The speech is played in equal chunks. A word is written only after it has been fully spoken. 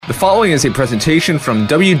The following is a presentation from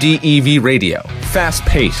WDEV Radio.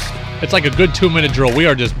 Fast-paced. It's like a good 2-minute drill. We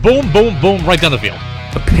are just boom, boom, boom, right down the field.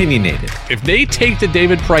 Opinionated. If they take the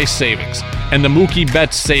David Price savings and the Mookie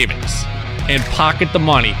Betts savings and pocket the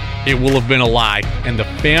money, it will have been a lie, and the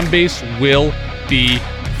fan base will be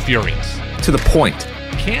furious. To the point.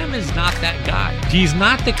 Cam is not that guy. He's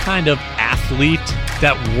not the kind of athlete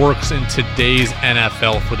that works in today's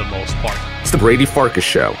NFL for the most part. It's the Brady Farkas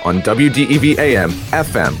Show on WDEV AM,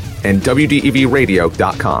 FM, and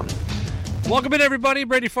WDEVradio.com. Welcome in, everybody.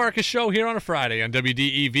 Brady Farkas Show here on a Friday on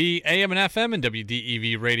WDEV AM and FM and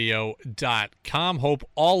WDEVradio.com. Hope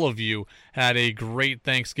all of you had a great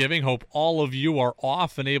Thanksgiving. Hope all of you are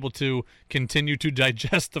off and able to continue to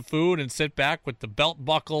digest the food and sit back with the belt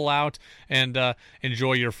buckle out and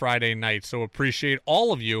enjoy your Friday night. So appreciate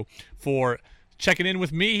all of you for checking in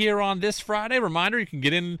with me here on this Friday. Reminder, you can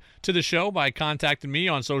get into the show by contacting me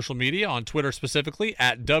on social media, on Twitter specifically,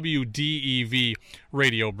 at WDEV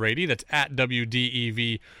Radio Brady. That's at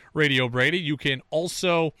WDEV Radio Brady. You can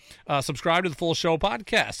also subscribe to the full show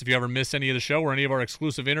podcast. If you ever miss any of the show or any of our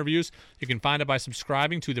exclusive interviews, you can find it by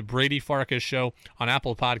subscribing to the Brady Farkas Show on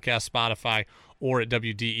Apple Podcasts, Spotify, or at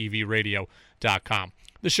WDEVradio.com.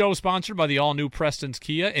 The show is sponsored by the all-new Preston's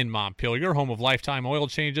Kia in Montpelier, home of lifetime oil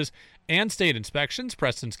changes and state inspections.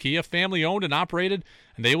 Preston's Kia, family-owned and operated,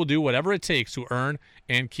 and they will do whatever it takes to earn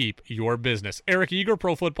and keep your business. Eric Eager,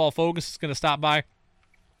 Pro Football Focus, is going to stop by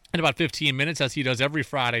in about 15 minutes, as he does every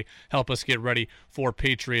Friday, help us get ready for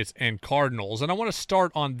Patriots and Cardinals. And I want to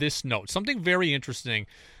start on this note, something very interesting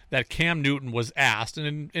that Cam Newton was asked,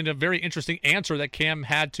 and in a very interesting answer that Cam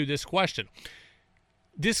had to this question.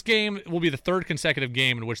 This game will be the third consecutive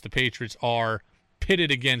game in which the Patriots are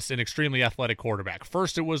pitted against an extremely athletic quarterback.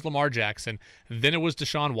 First it was Lamar Jackson, then it was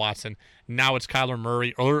Deshaun Watson, now it's Kyler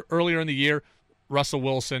Murray. Earlier in the year, Russell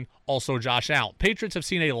Wilson, also Josh Allen. Patriots have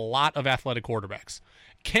seen a lot of athletic quarterbacks.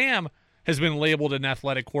 Cam has been labeled an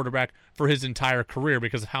athletic quarterback for his entire career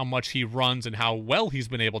because of how much he runs and how well he's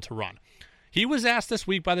been able to run. He was asked this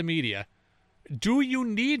week by the media, do you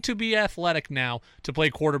need to be athletic now to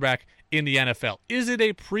play quarterback in the NFL? Is it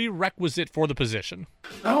a prerequisite for the position?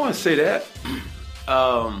 I don't want to say that.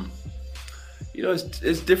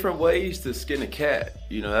 It's different ways to skin a cat.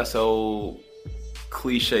 That's an old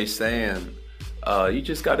cliche saying. You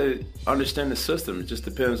just got to understand the system. It just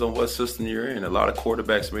depends on what system you're in. A lot of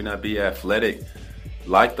quarterbacks may not be athletic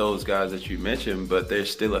like those guys that you mentioned, but they're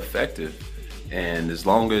still effective. And as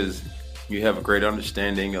long as you have a great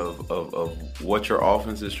understanding of what your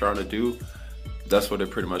offense is trying to do, that's what it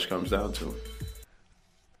pretty much comes down to.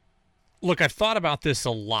 Look, I've thought about this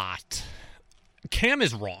a lot. Cam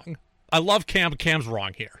is wrong. I love Cam. Cam's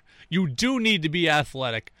wrong here. You do need to be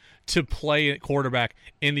athletic to play quarterback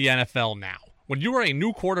in the NFL now. When you are a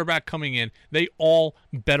new quarterback coming in, they all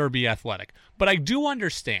better be athletic. But I do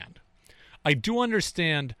understand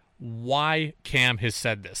why Cam has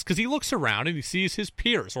said this. Because he looks around and he sees his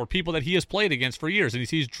peers or people that he has played against for years. And he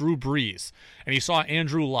sees Drew Brees. And he saw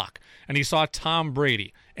Andrew Luck. And he saw Tom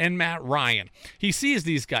Brady and Matt Ryan. He sees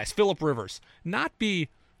these guys, Phillip Rivers, not be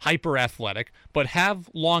hyper athletic, but have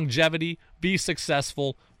longevity, be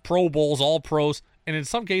successful, Pro Bowls, All Pros, and in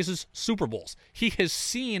some cases, Super Bowls. He has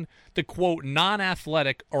seen the, quote,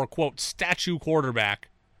 non-athletic or, quote, statue quarterback.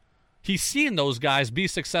 He's seen those guys be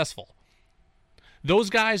successful. Those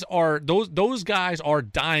guys are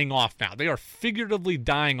dying off now. They are figuratively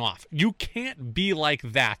dying off. You can't be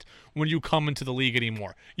like that when you come into the league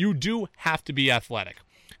anymore. You do have to be athletic.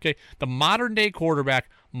 Okay, the modern day quarterback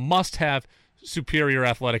must have superior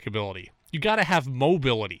athletic ability. You got to have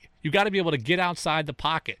mobility. You got to be able to get outside the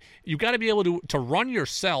pocket. You got to be able to run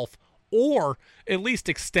yourself or at least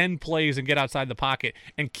extend plays and get outside the pocket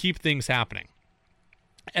and keep things happening.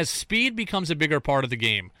 As speed becomes a bigger part of the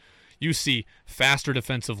game, you see faster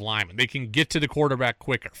defensive linemen. They can get to the quarterback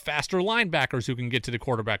quicker. Faster linebackers who can get to the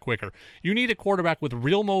quarterback quicker. You need a quarterback with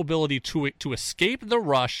real mobility to escape the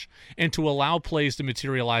rush and to allow plays to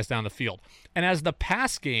materialize down the field. And as the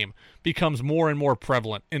pass game becomes more and more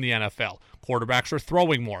prevalent in the NFL, quarterbacks are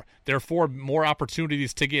throwing more. Therefore, more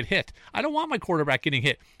opportunities to get hit. I don't want my quarterback getting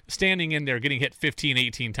hit, standing in there, getting hit 15,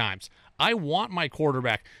 18 times. I want my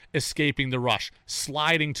quarterback escaping the rush,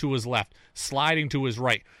 sliding to his left, sliding to his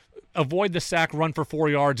right. Avoid the sack, run for 4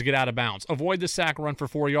 yards, get out of bounds. Avoid the sack, run for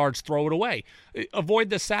 4 yards, throw it away. Avoid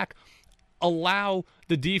the sack, allow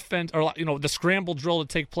the defense or the scramble drill to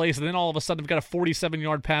take place, and then all of a sudden we've got a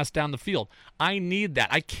 47-yard pass down the field. I need that.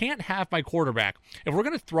 I can't have my quarterback. If we're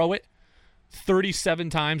going to throw it 37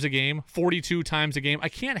 times a game, 42 times a game, I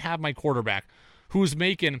can't have my quarterback who's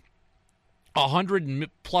making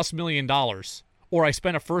 $100+ million or I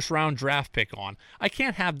spent a first-round draft pick on. I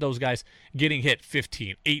can't have those guys getting hit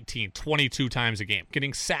 15, 18, 22 times a game,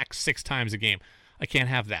 getting sacked 6 times a game. I can't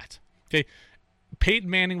have that. Okay, Peyton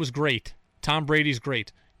Manning was great. Tom Brady's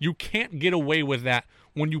great. You can't get away with that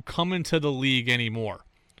when you come into the league anymore.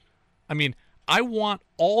 I mean, I want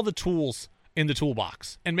all the tools in the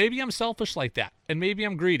toolbox. And maybe I'm selfish like that, and maybe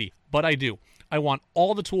I'm greedy, but I do. I want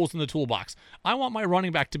all the tools in the toolbox. I want my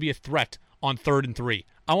running back to be a threat on 3rd and 3.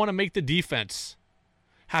 I want to make the defense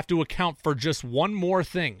have to account for just one more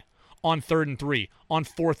thing on 3rd and 3, on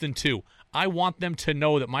 4th and 2. I want them to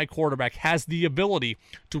know that my quarterback has the ability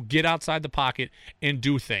to get outside the pocket and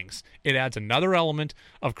do things. It adds another element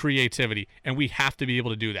of creativity, and we have to be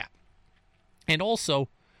able to do that. And also,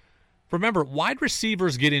 remember, wide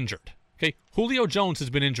receivers get injured. Okay, Julio Jones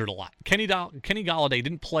has been injured a lot. Kenny Golladay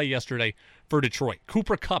didn't play yesterday for Detroit.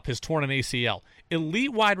 Cooper Kupp has torn an ACL.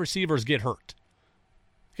 Elite wide receivers get hurt.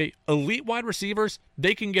 Okay, elite wide receivers,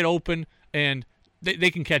 they can get open and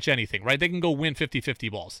they can catch anything, right? They can go win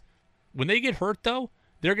 50-50 balls. When they get hurt, though,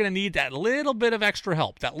 they're going to need that little bit of extra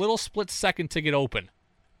help, that little split second to get open.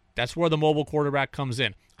 That's where the mobile quarterback comes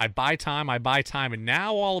in. I buy time, and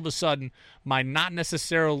now all of a sudden, my not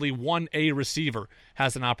necessarily 1A receiver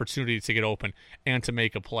has an opportunity to get open and to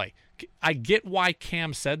make a play. I get why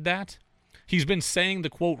Cam said that. He's been saying the,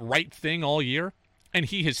 quote, right thing all year, and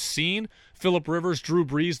he has seen Phillip Rivers, Drew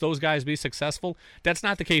Brees, those guys be successful. That's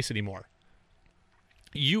not the case anymore.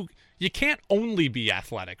 You can't only be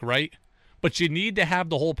athletic, right? But you need to have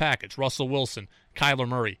the whole package. Russell Wilson, Kyler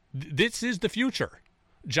Murray. This is the future.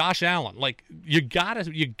 Josh Allen, like you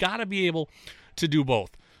gotta be able to do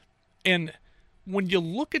both. And when you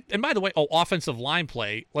look at, and by the way, offensive line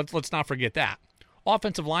play, let's not forget that.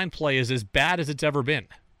 Offensive line play is as bad as it's ever been.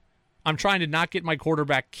 I'm trying to not get my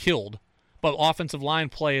quarterback killed, but offensive line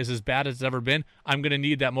play is as bad as it's ever been. I'm going to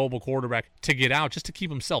need that mobile quarterback to get out just to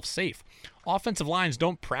keep himself safe. Offensive lines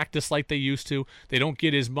don't practice like they used to. They don't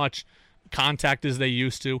get as much contact as they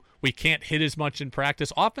used to. We can't hit as much in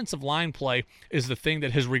practice. Offensive line play is the thing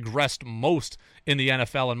that has regressed most in the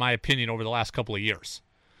NFL, in my opinion, over the last couple of years.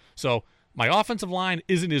 So my offensive line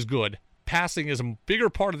isn't as good. Passing is a bigger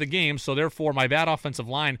part of the game, so therefore my bad offensive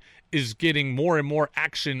line is getting more and more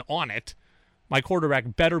action on it. My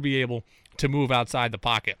quarterback better be able to move outside the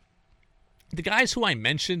pocket. The guys who I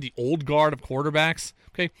mentioned, the old guard of quarterbacks,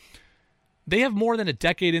 okay, they have more than a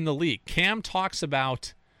decade in the league. Cam talks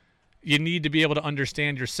about you need to be able to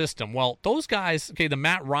understand your system. Well, those guys, okay, the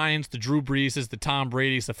Matt Ryans, the Drew Breeses, the Tom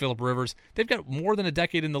Bradys, the Phillip Rivers, they've got more than a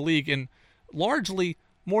decade in the league and largely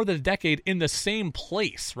more than a decade in the same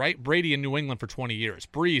place, right? Brady in New England for 20 years.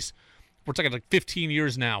 Brees, we're talking like 15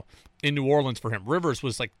 years now in New Orleans for him. Rivers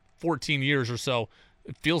was like 14 years or so.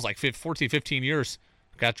 It feels like 14, 15 years.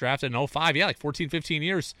 Got drafted in 05. Yeah, like 14, 15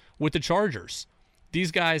 years with the Chargers.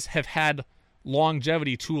 These guys have had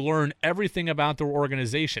longevity to learn everything about their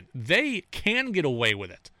organization. They can get away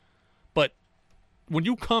with it. But when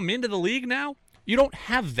you come into the league now, you don't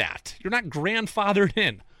have that. You're not grandfathered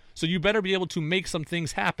in. So you better be able to make some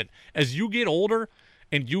things happen. As you get older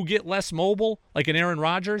and you get less mobile, like an Aaron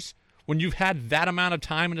Rodgers, when you've had that amount of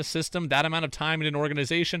time in a system, that amount of time in an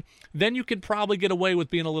organization, then you can probably get away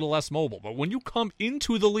with being a little less mobile. But when you come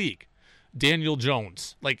into the league, Daniel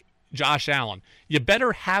Jones, like Josh Allen, you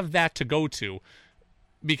better have that to go to,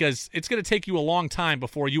 because it's going to take you a long time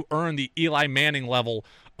before you earn the Eli Manning level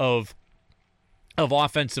of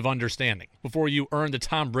offensive understanding, before you earn the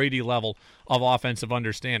Tom Brady level of offensive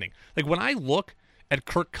understanding. Like when I look at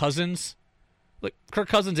Kirk Cousins, like Kirk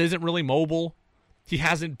Cousins isn't really mobile. He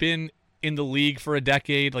hasn't been in the league for a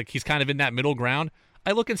decade. Like he's kind of in that middle ground.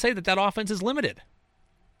 I look and say that offense is limited.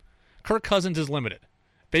 Kirk Cousins is limited.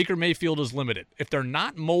 Baker Mayfield is limited. If they're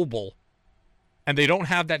not mobile and they don't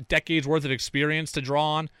have that decade's worth of experience to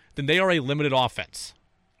draw on, then they are a limited offense.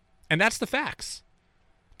 And that's the facts.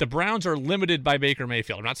 The Browns are limited by Baker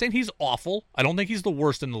Mayfield. I'm not saying he's awful. I don't think he's the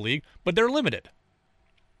worst in the league, but they're limited.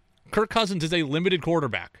 Kirk Cousins is a limited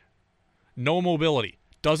quarterback. No mobility.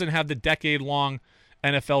 Doesn't have the decade-long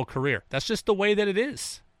NFL career. That's just the way that it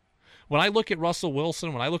is. When I look at Russell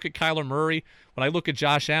Wilson, when I look at Kyler Murray, when I look at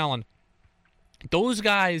Josh Allen, those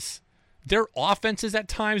guys, their offenses at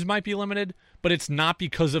times might be limited, but it's not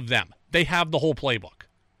because of them. They have the whole playbook.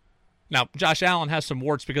 Now, Josh Allen has some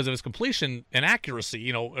warts because of his completion and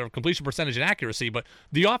accuracy, or completion percentage and accuracy, but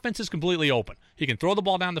the offense is completely open. He can throw the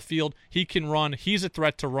ball down the field. He can run. He's a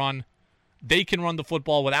threat to run. They can run the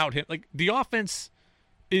football without him. Like, the offense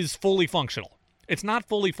is fully functional. It's not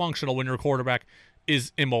fully functional when your quarterback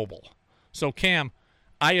is immobile. So, Cam,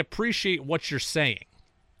 I appreciate what you're saying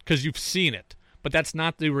because you've seen it, but that's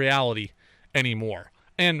not the reality anymore.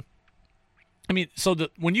 And I mean, so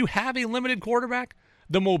when you have a limited quarterback,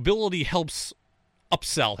 the mobility helps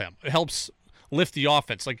upsell him. It helps lift the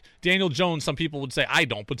offense. Like Daniel Jones, some people would say, I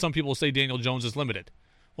don't, but some people say Daniel Jones is limited.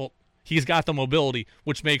 Well, he's got the mobility,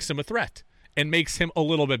 which makes him a threat and makes him a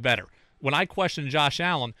little bit better. When I question Josh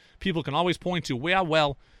Allen, people can always point to,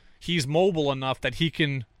 well, he's mobile enough that he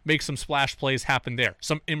can make some splash plays happen there,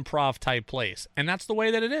 some improv-type plays. And that's the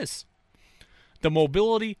way that it is. The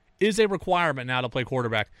mobility is a requirement now to play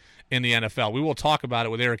quarterback in the NFL. We will talk about it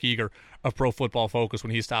with Eric Eager of Pro Football Focus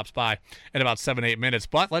when he stops by in about 7-8 minutes.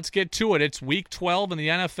 But let's get to it. It's Week 12 in the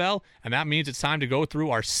NFL, and that means it's time to go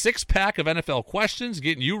through our 6-pack of NFL questions,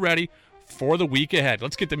 getting you ready for the week ahead.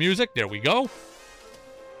 Let's get the music. There we go.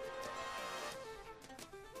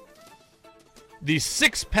 The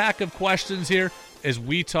 6-pack of questions here as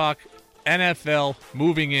we talk NFL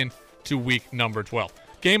moving into week number 12.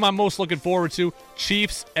 Game I'm most looking forward to,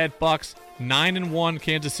 Chiefs at Bucks, 9-1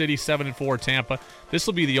 Kansas City, 7-4 Tampa. This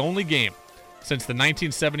will be the only game since the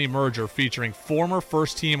 1970 merger featuring former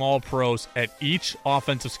first-team All-Pros at each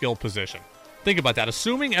offensive skill position. Think about that.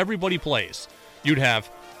 Assuming everybody plays, you'd have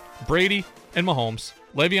Brady and Mahomes,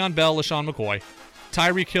 Le'Veon Bell, LaShawn McCoy,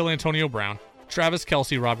 Tyreek Hill, Antonio Brown, Travis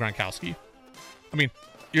Kelce, Rob Gronkowski. I mean,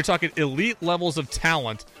 you're talking elite levels of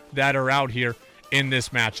talent that are out here in this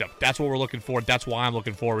matchup. That's what we're looking for. That's why I'm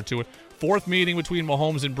looking forward to it. 4th meeting between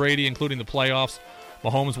Mahomes and Brady, including the playoffs.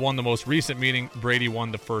 Mahomes won the most recent meeting. Brady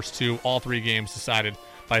won the first 2. All 3 games decided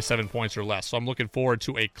by 7 points or less. So I'm looking forward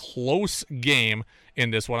to a close game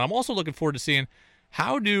in this one. I'm also looking forward to seeing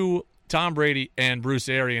how do Tom Brady and Bruce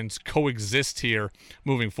Arians coexist here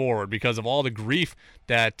moving forward because of all the grief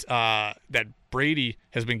that that Brady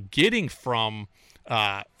has been getting from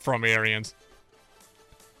Arians.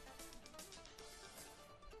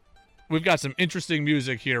 We've got some interesting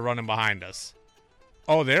music here running behind us.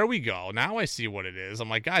 Oh, there we go. Now I see what it is. I'm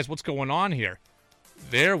like, guys, what's going on here?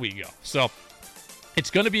 There we go. So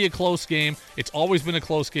it's going to be a close game. It's always been a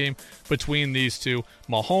close game between these two.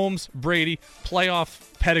 Mahomes, Brady,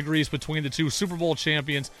 playoff pedigrees between the two, Super Bowl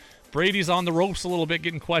champions. Brady's on the ropes a little bit,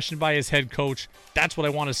 getting questioned by his head coach. That's what I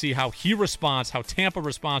want to see, how he responds, how Tampa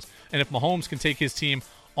responds, and if Mahomes can take his team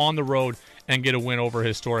on the road and get a win over a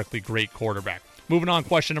historically great quarterback. Moving on,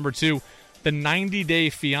 question number 2, the 90-Day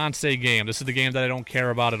Fiancé game. This is the game that I don't care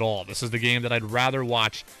about at all. This is the game that I'd rather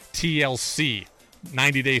watch TLC,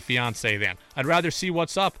 90-Day Fiancé, than. I'd rather see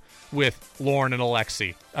what's up with Lauren and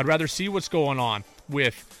Alexi. I'd rather see what's going on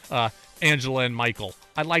with Angela and Michael.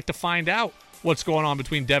 I'd like to find out what's going on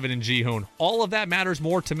between Devin and Jihoon. All of that matters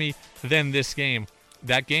more to me than this game.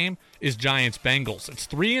 That game is Giants-Bengals. It's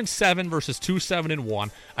 3-7 versus 2-7-1.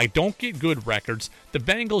 I don't get good records. The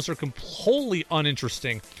Bengals are wholly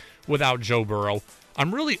uninteresting without Joe Burrow.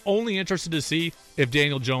 I'm really only interested to see if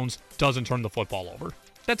Daniel Jones doesn't turn the football over.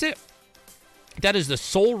 That's it. That is the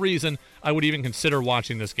sole reason I would even consider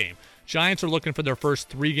watching this game. Giants are looking for their first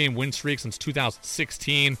 3-game win streak since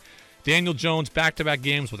 2016. Daniel Jones, back-to-back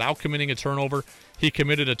games without committing a turnover. He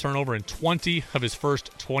committed a turnover in 20 of his first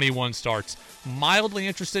 21 starts. Mildly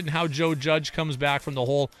interested in how Joe Judge comes back from the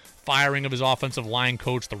whole firing of his offensive line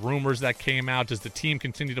coach, the rumors that came out. Does the team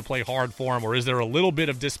continue to play hard for him, or is there a little bit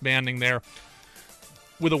of disbanding there?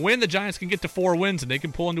 With a win, the Giants can get to 4 wins, and they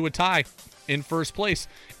can pull into a tie in first place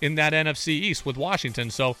in that NFC East with Washington.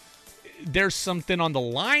 So there's something on the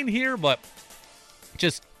line here, but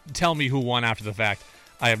just tell me who won after the fact.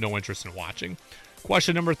 I have no interest in watching.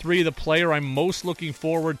 Question number 3, the player I'm most looking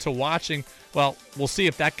forward to watching. Well, we'll see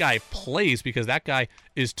if that guy plays because that guy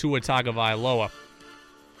is Tua Tagovailoa.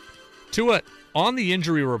 Tua, on the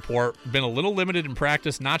injury report, been a little limited in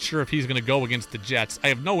practice. Not sure if he's going to go against the Jets. I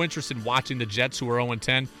have no interest in watching the Jets, who are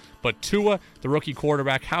 0-10. But Tua, the rookie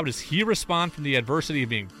quarterback, how does he respond from the adversity of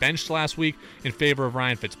being benched last week in favor of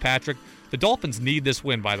Ryan Fitzpatrick? The Dolphins need this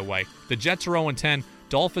win, by the way. The Jets are 0-10.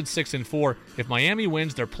 Dolphins 6-4. If Miami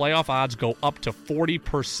wins, their playoff odds go up to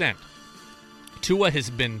 40%. Tua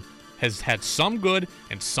has had some good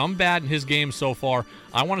and some bad in his game so far.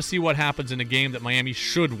 I want to see what happens in a game that Miami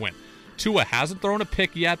should win. Tua hasn't thrown a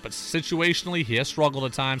pick yet, but situationally he has struggled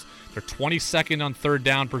at times. They're 22nd on third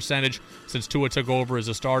down percentage since Tua took over as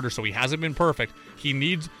a starter, so he hasn't been perfect.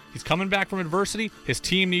 He's coming back from adversity. His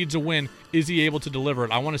team needs a win. Is he able to deliver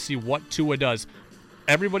it? I want to see what Tua does.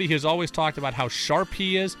 Everybody has always talked about how sharp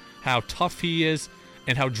he is, how tough he is,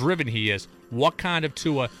 and how driven he is. What kind of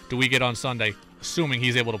Tua do we get on Sunday, assuming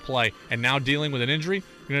he's able to play? And now dealing with an injury,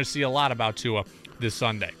 you're going to see a lot about Tua this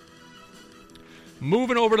Sunday.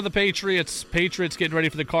 Moving over to the Patriots. Patriots getting ready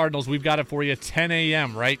for the Cardinals. We've got it for you 10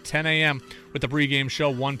 a.m., right? 10 a.m. with the pregame show,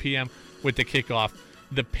 1 p.m. with the kickoff.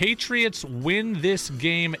 The Patriots win this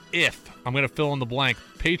game if, I'm going to fill in the blank,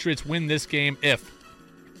 Patriots win this game if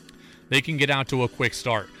they can get out to a quick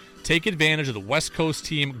start. Take advantage of the West Coast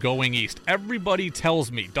team going east. Everybody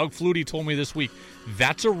tells me, Doug Flutie told me this week,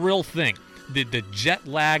 that's a real thing. The jet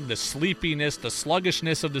lag, the sleepiness, the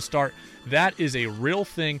sluggishness of the start, that is a real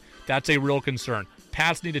thing. That's a real concern.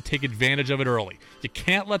 Pats need to take advantage of it early. You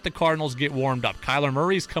can't let the Cardinals get warmed up. Kyler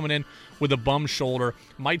Murray's coming in with a bum shoulder.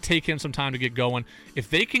 Might take him some time to get going. If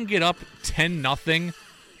they can get up 10-0,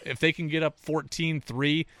 if they can get up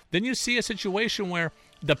 14-3, then you see a situation where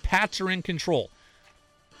the Pats are in control.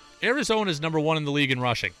 Arizona's number 1 in the league in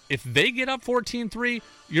rushing. If they get up 14-3,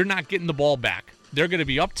 you're not getting the ball back. They're going to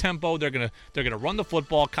be up tempo. They're going to run the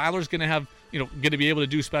football. Kyler's going to have, going to be able to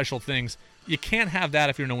do special things. You can't have that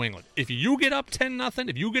if you're New England. If you get up 10-0,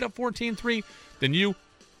 if you get up 14-3, then you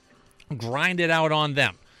grind it out on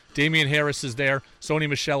them. Damian Harris is there. Sony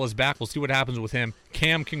Michel is back. We'll see what happens with him.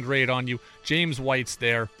 Cam can grade on you. James White's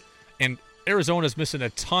there. And Arizona's missing a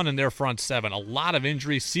ton in their front seven. A lot of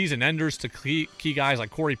injuries, season enders to key guys like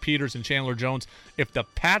Corey Peters and Chandler Jones. If the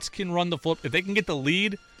Pats can run the foot, if they can get the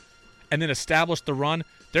lead and then establish the run,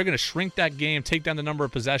 they're going to shrink that game, take down the number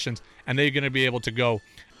of possessions, and they're going to be able to go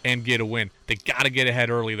and get a win. They got to get ahead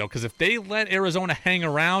early, though, because if they let Arizona hang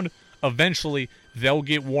around, eventually they'll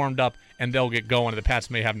get warmed up and they'll get going, and the Pats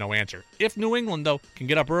may have no answer. If New England, though, can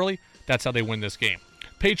get up early, that's how they win this game.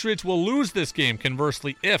 Patriots will lose this game,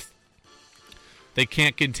 conversely, if they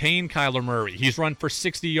can't contain Kyler Murray. He's run for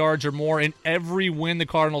 60 yards or more in every win the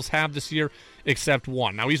Cardinals have this year except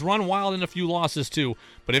one. Now, he's run wild in a few losses too,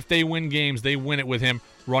 but if they win games, they win it with him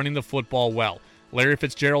running the football well. Larry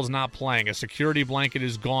Fitzgerald's not playing. A security blanket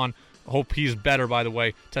is gone. Hope he's better, by the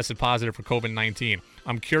way. Tested positive for COVID-19.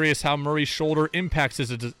 I'm curious how Murray's shoulder impacts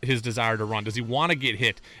his desire to run. Does he want to get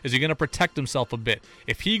hit? Is he going to protect himself a bit?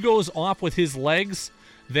 If he goes off with his legs,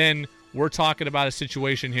 then we're talking about a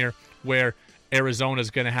situation here where Arizona's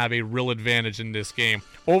going to have a real advantage in this game.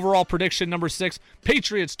 Overall prediction number 6,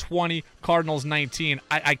 Patriots 20, Cardinals 19.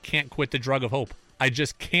 I can't quit the drug of hope. I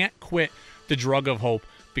just can't quit the drug of hope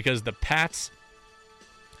because the Pats,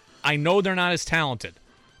 I know they're not as talented,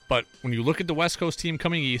 but when you look at the West Coast team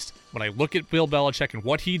coming east, when I look at Bill Belichick and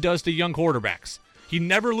what he does to young quarterbacks, he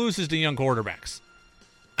never loses to young quarterbacks.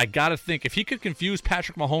 I got to think, if he could confuse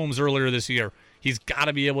Patrick Mahomes earlier this year, he's got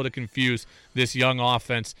to be able to confuse this young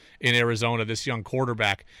offense in Arizona, this young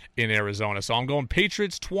quarterback in Arizona. So I'm going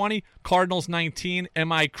Patriots 20, Cardinals 19.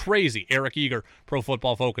 Am I crazy? Eric Eager, Pro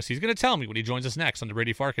Football Focus. He's going to tell me when he joins us next on the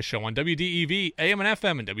Brady Farkas Show on WDEV, AM and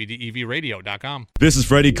FM, and WDEVradio.com. This is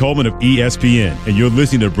Freddie Coleman of ESPN, and you're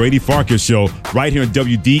listening to Brady Farkas Show right here on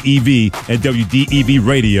WDEV and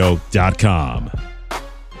WDEVradio.com.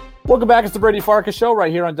 Welcome back. It's the Brady Farkas Show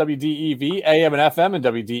right here on WDEV, AM and FM, and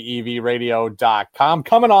WDEVradio.com.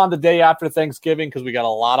 Coming on the day after Thanksgiving because we got a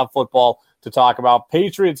lot of football to talk about.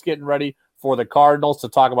 Patriots getting ready for the Cardinals. To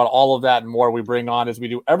talk about all of that and more, we bring on, as we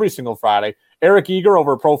do every single Friday, Eric Eager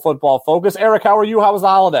over Pro Football Focus. Eric, how are you? How was the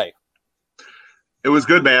holiday? It was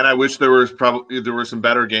good, man. I wish there were some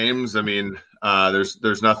better games. I mean,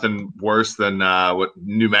 there's nothing worse than what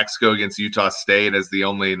New Mexico against Utah State as the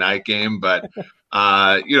only night game, but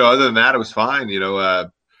other than that, it was fine.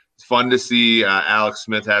 It's fun to see Alex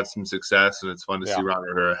Smith have some success, and it's fun to see Ron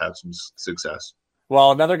Rivera have some success.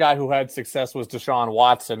 Well, another guy who had success was Deshaun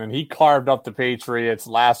Watson, and he carved up the Patriots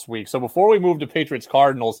last week. So before we move to Patriots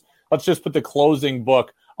Cardinals, let's just put the closing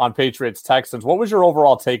book on Patriots Texans. What was your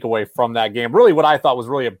overall takeaway from that game? Really, what I thought was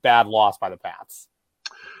really a bad loss by the Pats.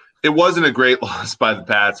 It wasn't a great loss by the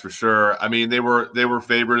Pats for sure. I mean, they were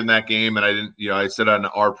favored in that game, and I said on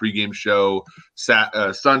our pregame show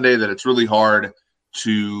Sunday that it's really hard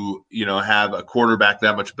to have a quarterback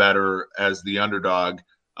that much better as the underdog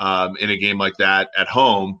in a game like that at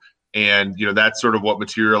home, and that's sort of what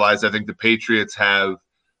materialized. I think the Patriots have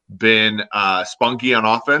been spunky on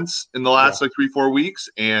offense in the last 3-4 weeks,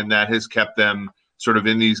 and that has kept them sort of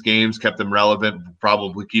in these games, kept them relevant,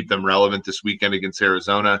 probably keep them relevant this weekend against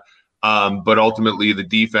Arizona. But ultimately the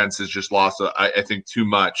defense has just lost, I think, too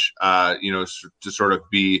much, to sort of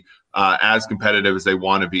be as competitive as they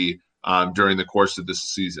want to be during the course of this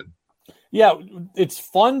season. Yeah, it's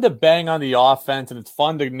fun to bang on the offense, and it's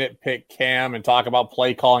fun to nitpick Cam and talk about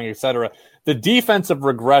play calling, et cetera. The defensive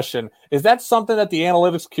regression, is that something that the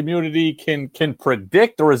analytics community can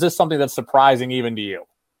predict, or is this something that's surprising even to you?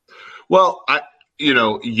 Well,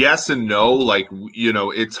 yes and no.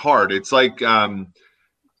 It's hard. It's like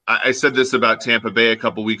I said this about Tampa Bay a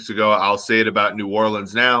couple weeks ago. I'll say it about New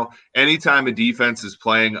Orleans now. Anytime a defense is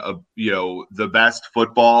playing the best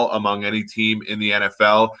football among any team in the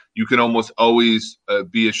NFL, you can almost always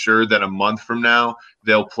be assured that a month from now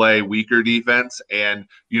they'll play weaker defense. And,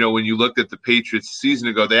 when you looked at the Patriots a season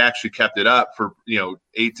ago, they actually kept it up for,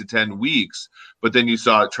 8 to 10 weeks. But then you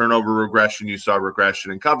saw turnover regression, you saw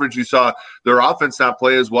regression in coverage, you saw their offense not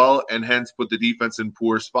play as well, and hence put the defense in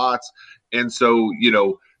poor spots. And so,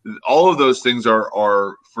 all of those things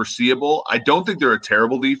are foreseeable. I don't think they're a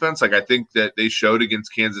terrible defense. Like, I think that they showed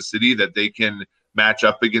against Kansas City that they can match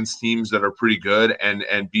up against teams that are pretty good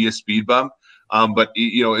and be a speed bump. But,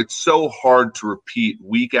 it's so hard to repeat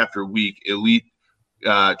week after week elite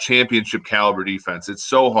championship caliber defense. It's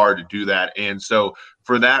so hard to do that. And so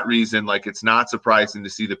for that reason, like, it's not surprising to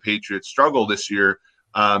see the Patriots struggle this year.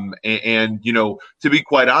 To be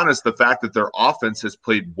quite honest, the fact that their offense has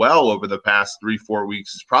played well over the past 3-4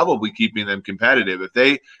 weeks is probably keeping them competitive. If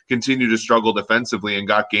they continue to struggle defensively and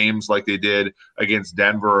got games like they did against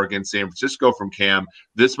Denver or against San Francisco from Cam,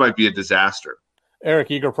 this might be a disaster.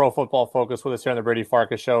 Eric Eager, Pro Football Focus, with us here on the Brady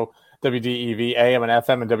Farkas Show, WDEV AM and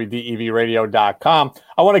FM and WDEVradio.com.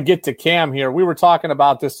 I want to get to Cam here. We were talking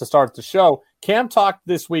about this to start the show. Cam talked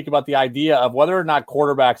this week about the idea of whether or not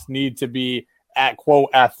quarterbacks need to be at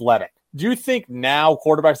quote athletic. Do you think now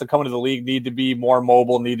quarterbacks that come into the league need to be more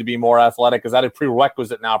mobile, need to be more athletic? Is that a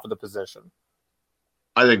prerequisite now for the position?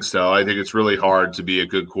 I think so. I think it's really hard to be a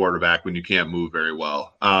good quarterback when you can't move very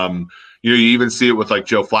well. You even see it with like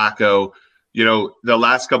Joe Flacco. The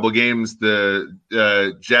last couple of games, the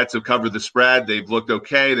Jets have covered the spread. They've looked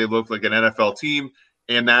okay. They look like an NFL team.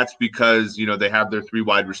 And that's because, they have their 3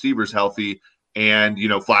 wide receivers healthy. And,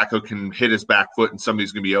 Flacco can hit his back foot and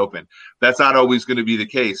somebody's going to be open. That's not always going to be the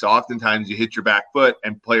case. Oftentimes you hit your back foot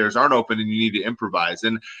and players aren't open and you need to improvise.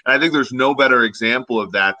 And I think there's no better example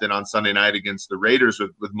of that than on Sunday night against the Raiders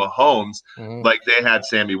with Mahomes. Mm-hmm. Like, they had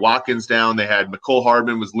Sammy Watkins down. They had Mecole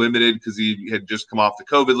Hardman was limited because he had just come off the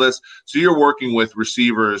COVID list. So you're working with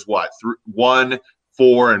receivers, 1,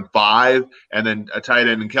 4, and 5, and then a tight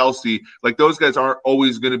end and Kelsey. Like, those guys aren't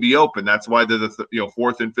always going to be open. That's why they're the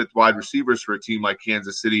 4th and 5th wide receivers for a team like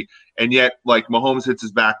Kansas City. And yet, like, Mahomes hits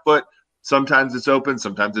his back foot. Sometimes it's open,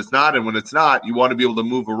 sometimes it's not. And when it's not, you want to be able to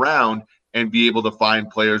move around and be able to find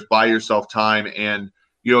players, buy yourself time. And,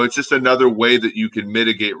 it's just another way that you can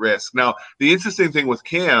mitigate risk. Now, the interesting thing with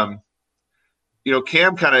Cam,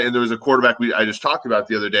 Cam kind of, and there was a quarterback I just talked about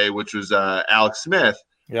the other day, which was Alex Smith.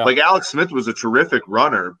 Yeah. Like, Alex Smith was a terrific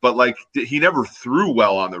runner, but like, he never threw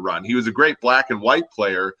well on the run. He was a great black and white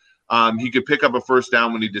player. He could pick up a first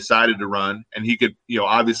down when he decided to run, and he could,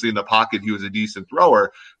 obviously in the pocket, he was a decent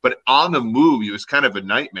thrower, but on the move, he was kind of a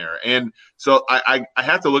nightmare. And so I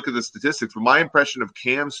have to look at the statistics, but my impression of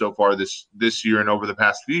Cam so far this year and over the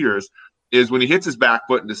past few years is when he hits his back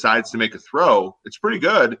foot and decides to make a throw, it's pretty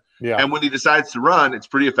good. Yeah. And when he decides to run, it's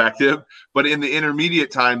pretty effective. But in the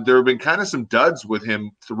intermediate time, there have been kind of some duds with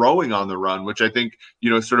him throwing on the run, which I think,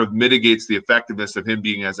 sort of mitigates the effectiveness of him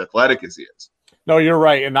being as athletic as he is. No, you're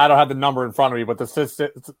right. And I don't have the number in front of me, but the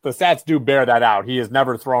stats do bear that out. He has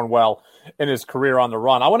never thrown well in his career on the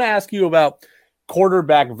run. I want to ask you about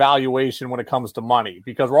quarterback valuation when it comes to money,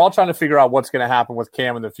 because we're all trying to figure out what's going to happen with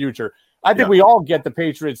Cam in the future. I think we all get the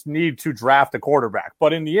Patriots need to draft a quarterback,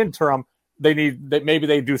 but in the interim, maybe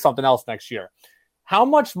they do something else next year. How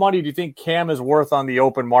much money do you think Cam is worth on the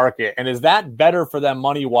open market? And is that better for them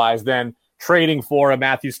money-wise than trading for a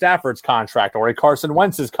Matthew Stafford's contract or a Carson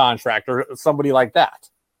Wentz's contract or somebody like that?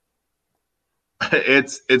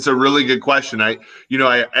 It's a really good question. I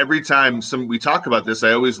every time we talk about this,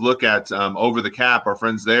 I always look at Over the Cap, our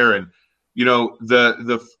friends there, and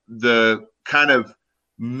the kind of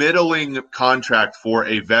middling contract for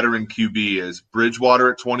a veteran QB is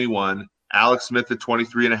Bridgewater at 21, Alex Smith at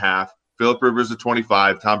 23.5, Phillip Rivers at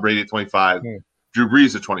 25, Tom Brady at 25, Drew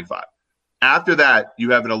Brees at 25. After that,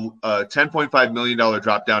 you have a $10.5 million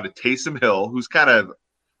drop down to Taysom Hill, who's kind of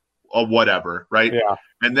a whatever, right? Yeah.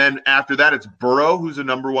 And then after that, it's Burrow, who's a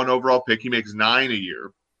number 1 overall pick. He makes $9 million a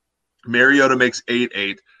year. Mariota makes $8.8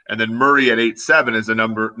 million, and then Murray at $8.7 million is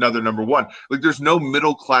another number 1. Like, there's no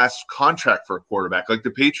middle class contract for a quarterback. Like the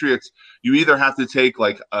Patriots, you either have to take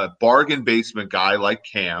like a bargain basement guy like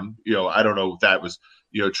Cam. I don't know if that was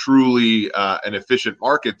truly an efficient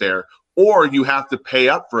market there, or you have to pay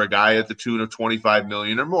up for a guy at the tune of $25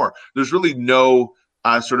 million or more. There's really no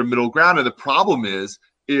sort of middle ground, and the problem is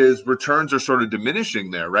returns are sort of diminishing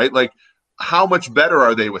there, right? Like, how much better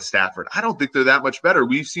are they with Stafford? I don't think they're that much better.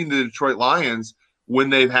 We've seen the Detroit Lions, when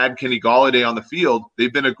they've had Kenny Golladay on the field,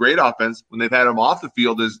 they've been a great offense. When they've had him off the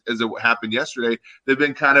field, as it happened yesterday, they've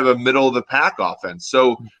been kind of a middle of the pack offense.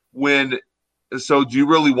 So when So do you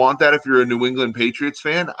really want that if you're a New England Patriots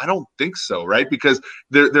fan? I don't think so, right? Because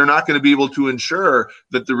they're not going to be able to ensure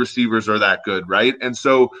that the receivers are that good, right? And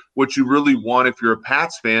so what you really want if you're a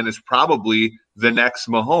Pats fan is probably the next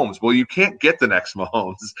Mahomes. Well, you can't get the next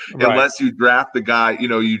Mahomes unless you draft the guy,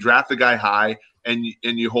 you draft the guy high and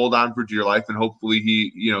you hold on for dear life and hopefully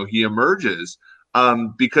he emerges.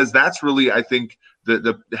 Because that's really, I think,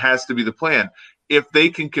 the has to be the plan. If they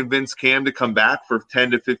can convince Cam to come back for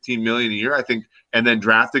 10 to 15 million a year, I think, and then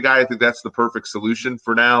draft a guy, I think that's the perfect solution.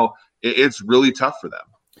 For now, it's really tough for them.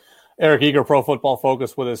 Eric Eager, Pro Football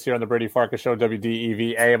Focus, with us here on the Brady Farkas Show,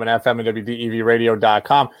 WDEV, AM and FM, and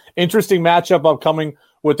WDEVradio.com. Interesting matchup upcoming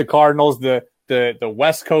with the Cardinals, the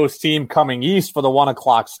West Coast team coming east for the 1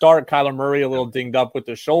 o'clock start. Kyler Murray a little dinged up with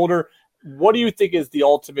the shoulder. What do you think is the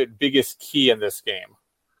ultimate biggest key in this game?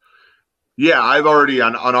 Yeah, I've already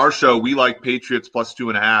on our show, we like Patriots plus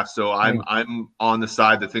 2.5. So I'm on the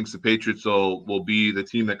side that thinks the Patriots will be the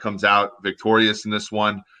team that comes out victorious in this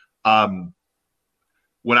one.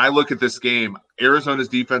 When I look at this game, Arizona's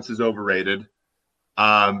defense is overrated.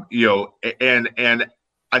 And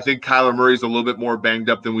I think Kyler Murray's a little bit more banged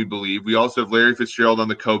up than we believe. We also have Larry Fitzgerald on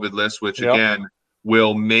the COVID list, which again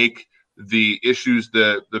will make the issues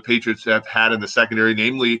the Patriots have had in the secondary,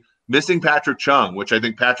 namely missing Patrick Chung, which I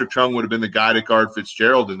think Patrick Chung would have been the guy to guard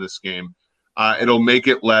Fitzgerald in this game. It'll make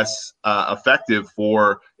it less effective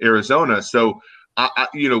for Arizona. So,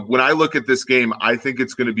 when I look at this game, I think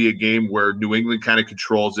it's going to be a game where New England kind of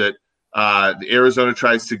controls it. Arizona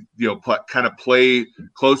tries to, kind of play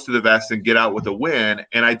close to the vest and get out with a win.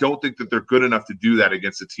 And I don't think that they're good enough to do that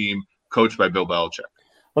against a team coached by Bill Belichick.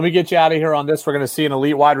 Let me get you out of here on this. We're going to see an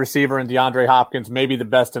elite wide receiver in DeAndre Hopkins, maybe the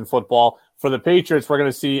best in football. For the Patriots, we're going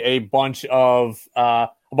to see a bunch of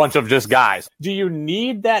just guys. Do you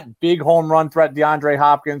need that big home run threat, DeAndre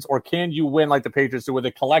Hopkins, or can you win like the Patriots do with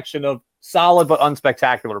a collection of solid but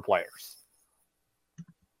unspectacular players?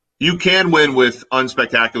 You can win with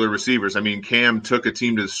unspectacular receivers. I mean, Cam took a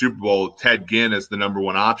team to the Super Bowl with Ted Ginn as the number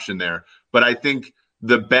one option there. But I think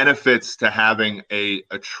the benefits to having a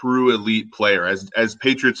true elite player, as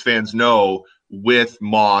Patriots fans know, with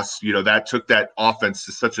Moss, that took that offense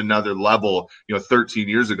to such another level, 13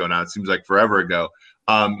 years ago now. It seems like forever ago.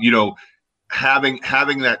 Having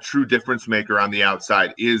that true difference maker on the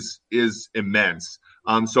outside is immense.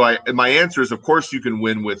 So my answer is, of course, you can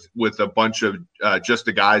win with a bunch of just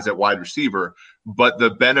the guys at wide receiver, but the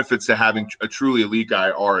benefits to having a truly elite guy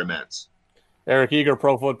are immense. Eric Eager,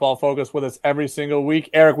 Pro Football Focus, with us every single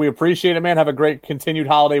week. Eric, we appreciate it, man. Have a great continued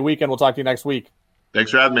holiday weekend. We'll talk to you next week.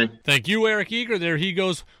 Thanks for having me. Thank you, Eric Eager. There he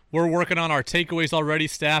goes. We're working on our takeaways already.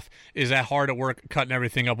 Staff is hard at work cutting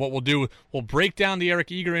everything up. What we'll do, we'll break down the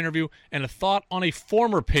Eric Eager interview and a thought on a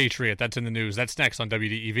former Patriot that's in the news. That's next on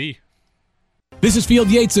WDEV. This is Field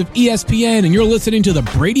Yates of ESPN, and you're listening to the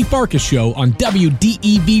Brady Farkas Show on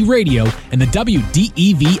WDEV Radio and the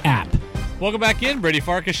WDEV app. Welcome back in. Brady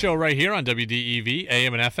Farkas Show right here on WDEV,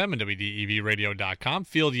 AM and FM, and WDEVradio.com.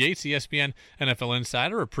 Field Yates, ESPN NFL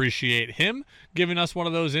Insider. Appreciate him giving us one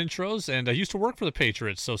of those intros. And I used to work for the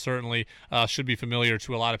Patriots, so certainly should be familiar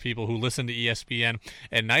to a lot of people who listen to ESPN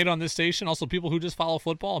at night on this station. Also people who just follow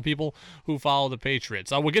football and people who follow the Patriots.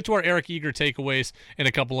 We'll get to our Eric Eager takeaways in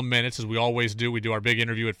a couple of minutes, as we always do. We do our big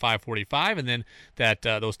interview at 5:45, and then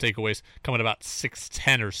those takeaways come at about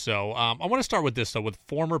 6:10 or so. I want to start with this, though, with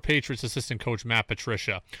former Patriots assistant coach Matt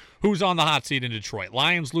Patricia, who's on the hot seat in Detroit.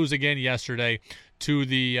 Lions lose again yesterday to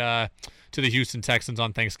the Houston Texans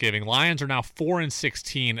on Thanksgiving. Lions are now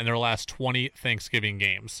 4-16 in their last 20 Thanksgiving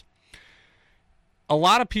games. A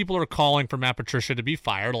lot of people are calling for Matt Patricia to be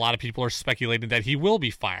fired. A lot of people are speculating that he will be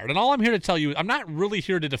fired. And all I'm here to tell you, I'm not really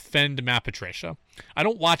here to defend Matt Patricia. I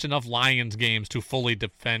don't watch enough Lions games to fully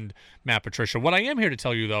defend Matt Patricia. What I am here to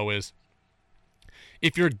tell you, though, is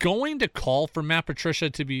if you're going to call for Matt Patricia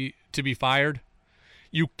to be fired,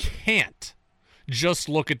 you can't just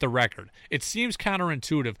look at the record. It seems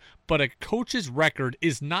counterintuitive, but a coach's record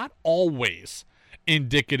is not always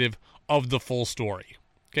indicative of the full story.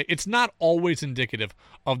 Okay, it's not always indicative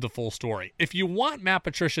of the full story. If you want Matt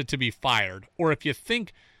Patricia to be fired, or if you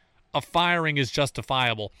think a firing is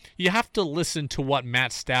justifiable, you have to listen to what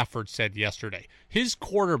Matt Stafford said yesterday. His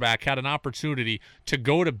quarterback had an opportunity to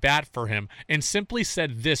go to bat for him and simply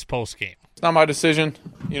said this post-game. It's not my decision.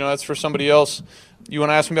 That's for somebody else. You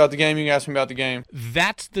want to ask me about the game, you can ask me about the game.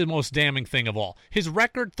 That's the most damning thing of all. His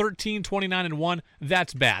record, 13-29-1,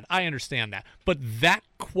 that's bad. I understand that. But that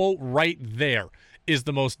quote right there is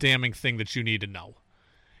the most damning thing that you need to know.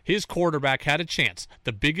 his quarterback had a chance.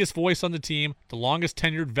 The biggest voice on the team, the longest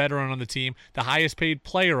tenured veteran on the team, the highest paid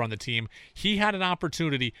player on the team. He had an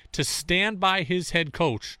opportunity to stand by his head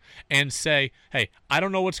coach and say, hey, I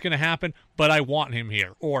don't know what's going to happen, but I want him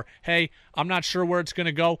here. Or, hey, I'm not sure where it's going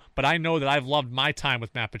to go, but I know that I've loved my time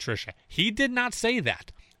with Matt Patricia. He did not say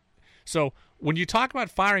that. So when you talk about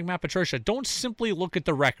firing Matt Patricia, don't simply look at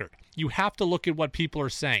the record. You have to look at what people are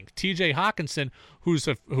saying. TJ Hawkinson, who's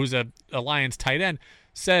a Lions tight end,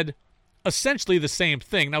 said essentially the same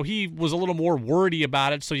thing. Now, he was a little more wordy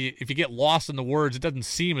about it, so if you get lost in the words, it doesn't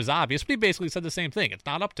seem as obvious, but he basically said the same thing. It's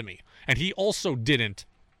not up to me. And he also didn't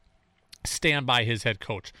stand by his head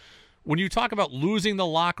coach. When you talk about losing the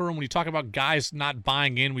locker room, when you talk about guys not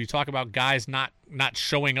buying in, when you talk about guys not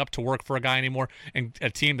showing up to work for a guy anymore and a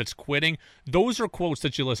team that's quitting, those are quotes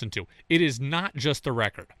that you listen to. It is not just the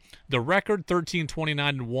record. The record,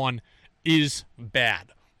 13-29-1, is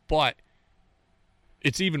bad. But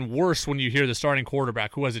it's even worse when you hear the starting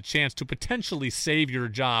quarterback who has a chance to potentially save your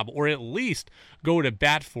job or at least go to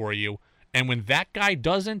bat for you. And when that guy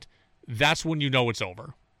doesn't, that's when you know it's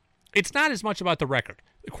over. It's not as much about the record.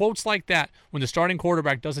 Quotes like that, when the starting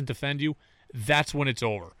quarterback doesn't defend you, that's when it's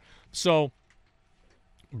over. So,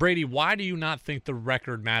 Brady, why do you not think the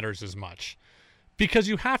record matters as much? Because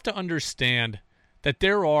you have to understand that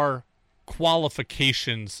there are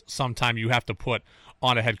qualifications sometime you have to put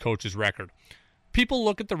on a head coach's record. People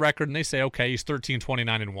look at the record and they say, okay, he's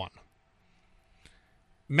 13-29-1.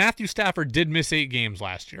 Matthew Stafford did miss 8 games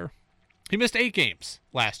last year. He missed 8 games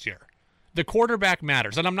last year. The quarterback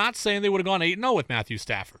matters. And I'm not saying they would have gone 8-0 with Matthew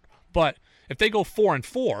Stafford. But if they go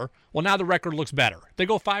 4-4, well, now the record looks better. If they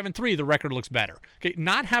go 5-3, the record looks better. Okay,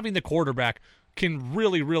 not having the quarterback can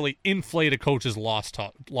really, really inflate a coach's loss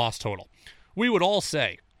total. We would all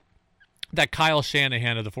say that Kyle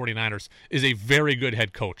Shanahan of the 49ers is a very good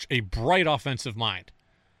head coach, a bright offensive mind.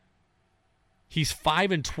 He's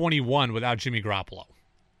 5-21 without Jimmy Garoppolo.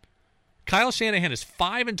 Kyle Shanahan is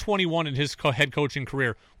 5-21 in his head coaching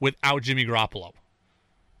career without Jimmy Garoppolo.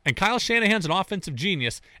 And Kyle Shanahan's an offensive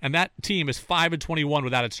genius, and that team is 5-21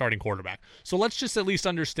 without its starting quarterback. So let's just at least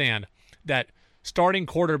understand that starting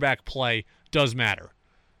quarterback play does matter.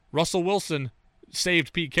 Russell Wilson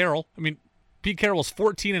saved Pete Carroll. I mean, Pete Carroll was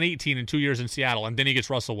 14-18 in 2 years in Seattle, and then he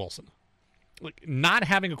gets Russell Wilson. Like, not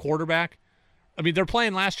having a quarterback, I mean, they're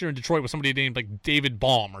playing last year in Detroit with somebody named like David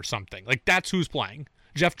Baum or something. Like, that's who's playing.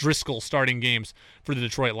 Jeff Driscoll starting games for the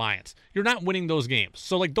Detroit Lions. You're not winning those games.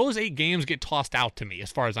 So, like, those 8 games get tossed out to me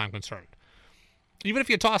as far as I'm concerned. Even if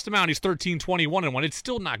you tossed him out, he's 13-21-1. It's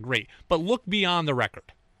still not great. But look beyond the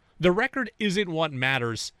record. The record isn't what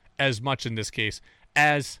matters as much in this case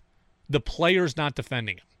as the players not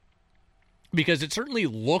defending him. Because it certainly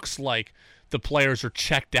looks like the players are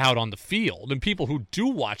checked out on the field. And people who do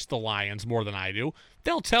watch the Lions more than I do,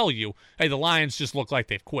 they'll tell you, hey, the Lions just look like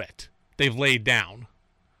they've quit. They've laid down.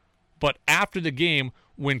 But after the game,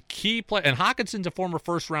 when key play, and Hawkinson's a former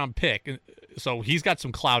first-round pick, so he's got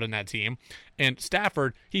some clout in that team. And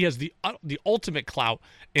Stafford, he has the ultimate clout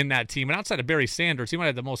in that team. And outside of Barry Sanders, he might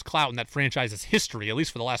have the most clout in that franchise's history, at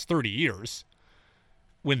least for the last 30 years.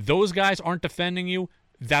 When those guys aren't defending you,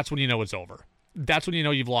 that's when you know it's over. That's when you know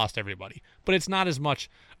you've lost everybody. But it's not as much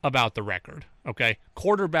about the record, okay?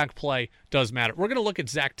 Quarterback play does matter. We're going to look at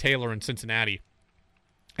Zach Taylor in Cincinnati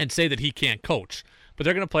and say that he can't coach. But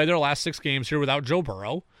they're going to play their last 6 games here without Joe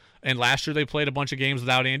Burrow. And last year they played a bunch of games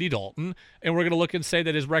without Andy Dalton. And we're going to look and say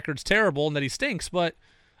that his record's terrible and that he stinks. But,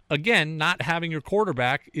 again, not having your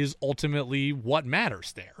quarterback is ultimately what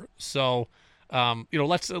matters there. So,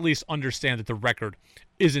 let's at least understand that the record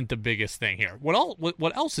isn't the biggest thing here.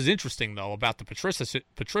 What else is interesting, though, about the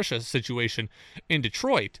Patricia situation in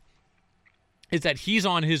Detroit is that he's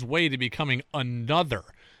on his way to becoming another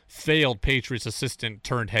failed Patriots assistant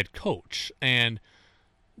turned head coach. And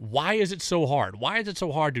why is it so hard? Why is it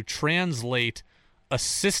so hard to translate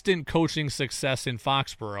assistant coaching success in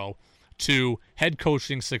Foxborough to head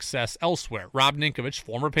coaching success elsewhere? Rob Ninkovich,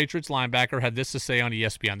 former Patriots linebacker, had this to say on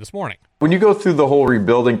ESPN this morning. When you go through the whole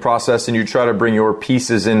rebuilding process and you try to bring your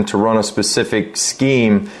pieces in to run a specific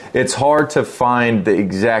scheme, it's hard to find the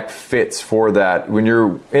exact fits for that. When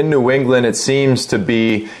you're in New England, it seems to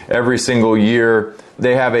be every single year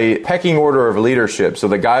they have a pecking order of leadership. So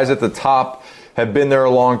the guys at the top have been there a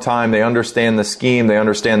long time. They understand the scheme. They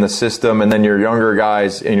understand the system. And then your younger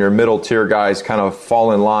guys and your middle tier guys kind of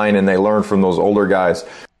fall in line and they learn from those older guys.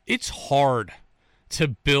 It's hard to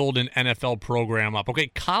build an NFL program up. Okay,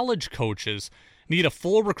 college coaches need a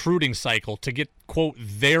full recruiting cycle to get, quote,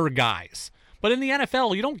 their guys. But in the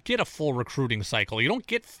NFL, you don't get a full recruiting cycle. You don't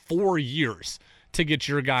get 4 years to get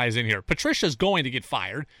your guys in here. Patricia's going to get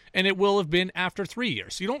fired, and it will have been after 3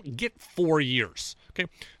 years. You don't get 4 years. Okay,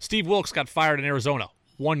 Steve Wilkes got fired in Arizona,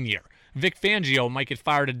 1 year. Vic Fangio might get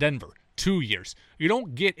fired in Denver, 2 years. You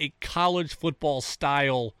don't get a college football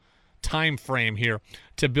style time frame here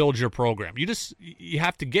to build your program. You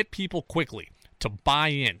have to get people quickly to buy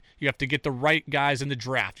in. You have to get the right guys in the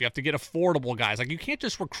draft. You have to get affordable guys. Like, you can't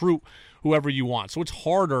just recruit whoever you want. So it's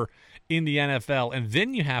harder in the NFL, and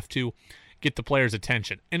then you have to get the players'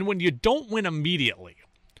 attention. And when you don't win immediately,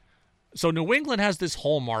 so New England has this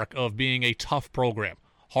hallmark of being a tough program,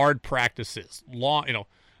 hard practices, long,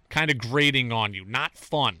 kind of grading on you, not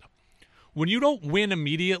fun. When you don't win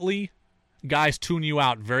immediately, guys tune you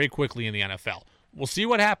out very quickly in the NFL. We'll see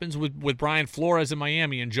what happens with Brian Flores in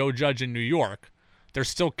Miami and Joe Judge in New York. They're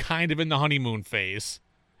still kind of in the honeymoon phase.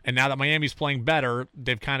 And now that Miami's playing better,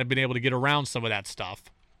 they've kind of been able to get around some of that stuff.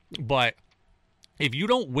 But if you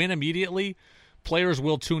don't win immediately, players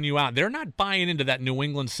will tune you out. They're not buying into that New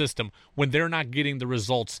England system when they're not getting the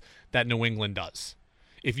results that New England does.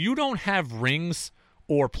 If you don't have rings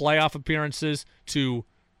or playoff appearances to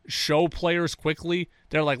show players quickly,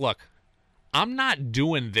 they're like, look, I'm not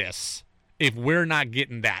doing this if we're not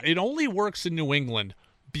getting that. It only works in New England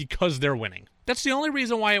because they're winning. That's the only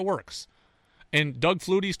reason why it works. And Doug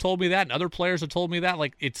Flutie's told me that, and other players have told me that.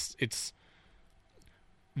 Like, it's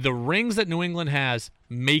the rings that New England has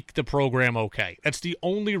make the program okay. That's the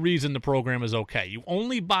only reason the program is okay. You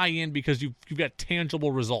only buy in because you've got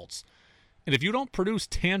tangible results. And if you don't produce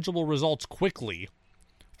tangible results quickly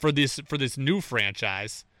for this new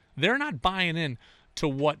franchise, they're not buying in to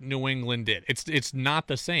what New England did. It's not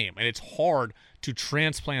the same, and it's hard to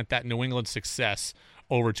transplant that New England success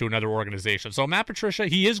over to another organization. So Matt Patricia,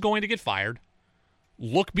 he is going to get fired.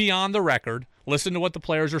 Look beyond the record. Listen to what the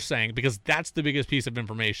players are saying, because that's the biggest piece of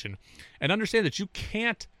information. And understand that you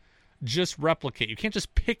can't just replicate. You can't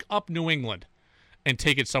just pick up New England and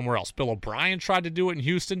take it somewhere else. Bill O'Brien tried to do it in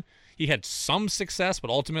Houston. He had some success, but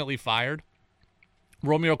ultimately fired.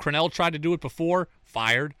 Romeo Crennel tried to do it before,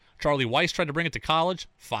 fired. Charlie Weiss tried to bring it to college,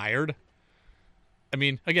 fired. I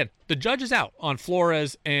mean, again, the judge is out on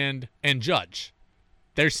Flores and Judge.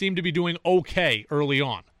 They seem to be doing okay early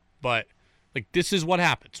on, but this is what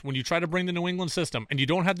happens. When you try to bring the New England system and you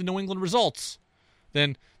don't have the New England results,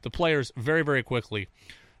 then the players very, very quickly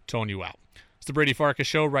tone you out. It's the Brady Farkas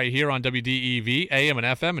Show right here on WDEV, AM and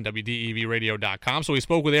FM, and WDEVradio.com. So we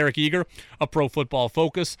spoke with Eric Eager of Pro Football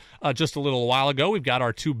Focus just a little while ago. We've got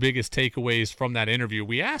our two biggest takeaways from that interview.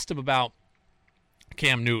 We asked him about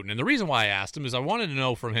Cam Newton, and the reason why I asked him is I wanted to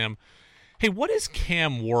know from him, hey, what is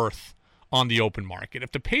Cam worth on the open market?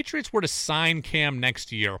 If the Patriots were to sign Cam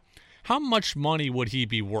next year, how much money would he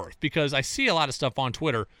be worth? Because I see a lot of stuff on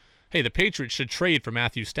Twitter. Hey, the Patriots should trade for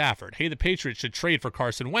Matthew Stafford. Hey, the Patriots should trade for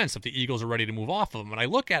Carson Wentz if the Eagles are ready to move off of him. And I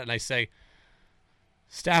look at it and I say,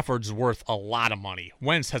 Stafford's worth a lot of money.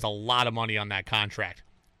 Wentz has a lot of money on that contract.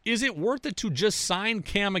 Is it worth it to just sign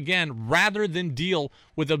Cam again rather than deal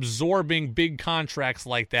with absorbing big contracts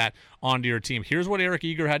like that onto your team? Here's what Eric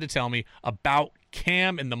Eager had to tell me about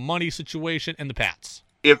Cam and the money situation and the Pats.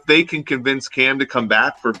 If they can convince Cam to come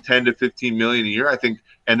back for 10 to 15 million a year, I think,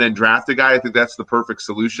 and then draft a guy, I think that's the perfect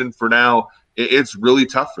solution. For now, it's really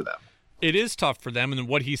tough for them. It is tough for them, and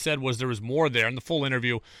what he said was there was more there, and the full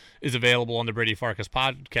interview is available on the Brady Farkas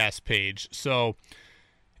podcast page. So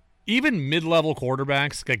even mid-level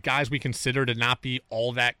quarterbacks, guys we consider to not be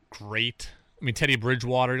all that great. I mean, Teddy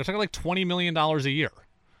Bridgewater, you're talking like $20 million a year.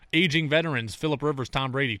 Aging veterans, Phillip Rivers,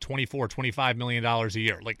 Tom Brady, $25 million a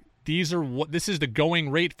year. This is the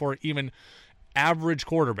going rate for even average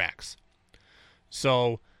quarterbacks.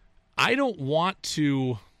 So I don't want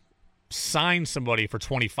to sign somebody for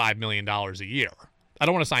 $25 million a year. I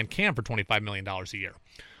don't want to sign Cam for $25 million a year.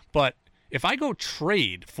 But if I go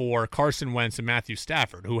trade for Carson Wentz and Matthew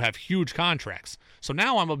Stafford, who have huge contracts, so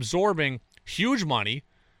now I'm absorbing huge money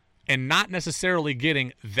and not necessarily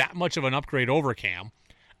getting that much of an upgrade over Cam,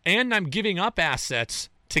 and I'm giving up assets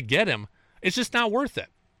to get him, it's just not worth it.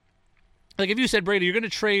 Like if you said, Brady, you're going to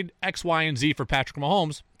trade X, Y, and Z for Patrick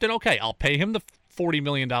Mahomes, then okay, I'll pay him the $40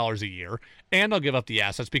 million a year, and I'll give up the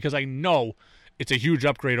assets because I know it's a huge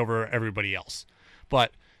upgrade over everybody else.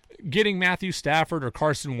 But getting Matthew Stafford or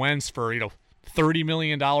Carson Wentz for $30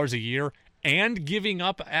 million a year and giving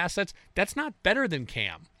up assets, that's not better than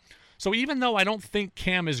Cam. So even though I don't think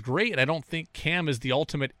Cam is great, I don't think Cam is the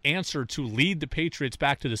ultimate answer to lead the Patriots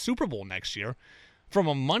back to the Super Bowl next year, from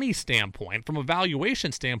a money standpoint, from a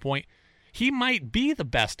valuation standpoint, he might be the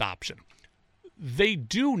best option. They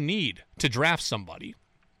do need to draft somebody.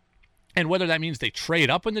 And whether that means they trade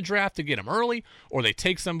up in the draft to get him early or they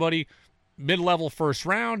take somebody mid-level first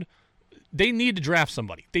round, they need to draft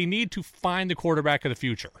somebody. They need to find the quarterback of the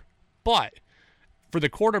future. But for the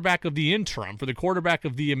quarterback of the interim, for the quarterback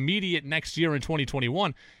of the immediate next year in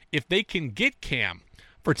 2021, if they can get Cam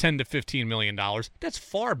for $10 to $15 million, that's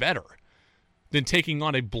far better than taking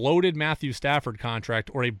on a bloated Matthew Stafford contract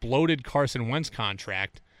or a bloated Carson Wentz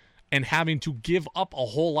contract and having to give up a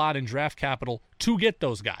whole lot in draft capital to get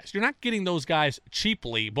those guys. You're not getting those guys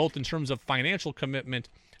cheaply, both in terms of financial commitment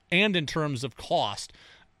and in terms of cost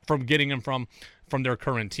from getting them from their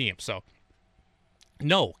current team. So,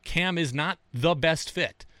 no, Cam is not the best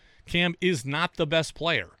fit. Cam is not the best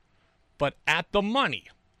player. But at the money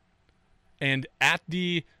and at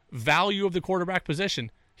the value of the quarterback position,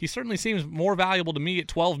 he certainly seems more valuable to me at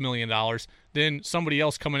 $12 million than somebody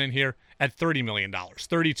else coming in here at $30 million,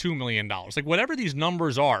 $32 million. Like, whatever these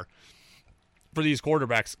numbers are for these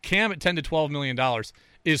quarterbacks, Cam at $10 to $12 million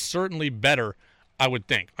is certainly better, I would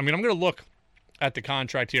think. I mean, I'm going to look at the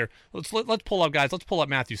contract here. Let's pull up, guys. Let's pull up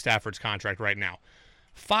Matthew Stafford's contract right now.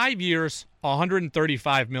 5 years,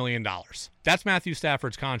 $135 million. That's Matthew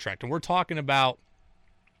Stafford's contract. And we're talking about,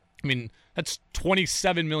 I mean, that's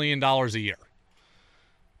 $27 million a year.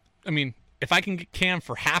 I mean, if I can get Cam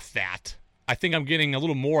for half that, I think I'm getting a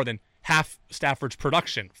little more than half Stafford's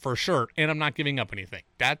production for sure, and I'm not giving up anything.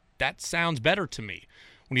 That sounds better to me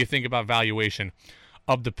when you think about valuation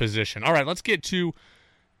of the position. All right, let's get to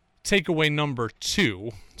takeaway number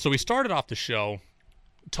 2. So we started off the show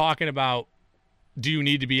talking about, do you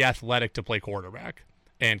need to be athletic to play quarterback?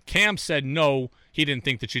 And Cam said no, he didn't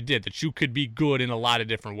think that you did, that you could be good in a lot of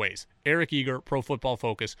different ways. Eric Eager, Pro Football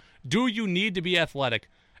Focus, do you need to be athletic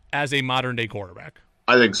as a modern-day quarterback?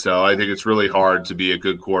 I think so. I think it's really hard to be a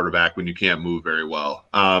good quarterback when you can't move very well.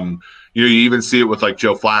 You even see it with like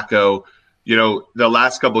Joe Flacco. The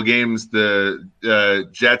last couple of games, the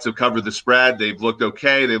Jets have covered the spread. They've looked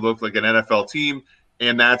okay. They look like an NFL team,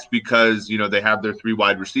 and that's because, they have their 3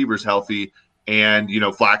 wide receivers healthy, and,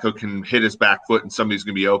 Flacco can hit his back foot and somebody's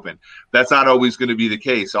going to be open. That's not always going to be the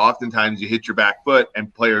case. Oftentimes you hit your back foot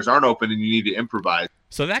and players aren't open and you need to improvise.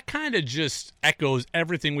 So that kind of just echoes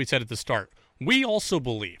everything we said at the start. We also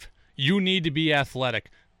believe you need to be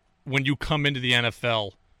athletic when you come into the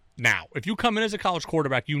NFL now. If you come in as a college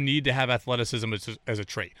quarterback, you need to have athleticism as a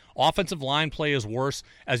trait. Offensive line play is worse.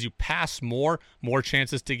 As you pass more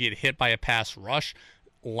chances to get hit by a pass rush.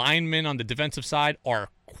 Linemen on the defensive side are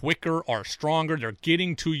quicker, are stronger. They're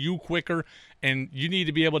getting to you quicker, and you need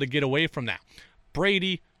to be able to get away from that.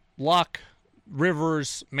 Brady, Luck,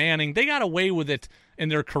 Rivers, Manning, they got away with it in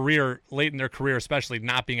their career, late in their career, especially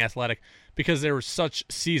not being athletic because they were such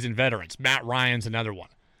seasoned veterans. Matt Ryan's another one.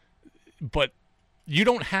 But you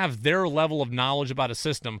don't have their level of knowledge about a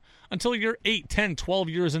system until you're 8, 10, 12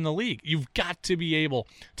 years in the league. You've got to be able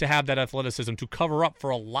to have that athleticism to cover up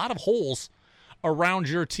for a lot of holes around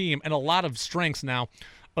your team and a lot of strengths now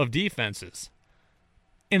of defenses.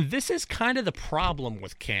 And this is kind of the problem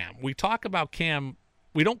with Cam. We talk about Cam,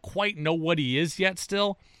 we don't quite know what he is yet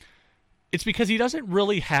still. It's because he doesn't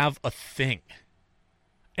really have a thing.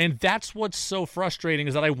 And that's what's so frustrating,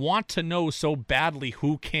 is that I want to know so badly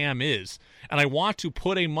who Cam is, and I want to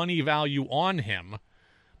put a money value on him,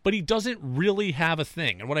 but he doesn't really have a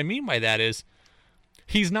thing. And what I mean by that is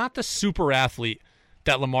he's not the super athlete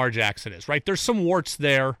that Lamar Jackson is, right? There's some warts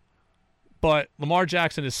there, but Lamar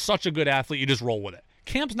Jackson is such a good athlete, you just roll with it.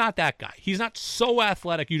 Cam's not that guy. He's not so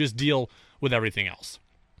athletic, you just deal with everything else.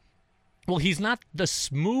 Well, he's not the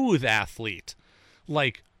smooth athlete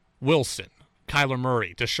like Wilson, Kyler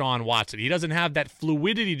Murray, Deshaun Watson. He doesn't have that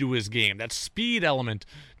fluidity to his game, that speed element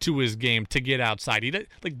to his game to get outside.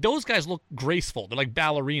 Like those guys look graceful. They're like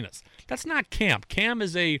ballerinas. That's not Cam. Cam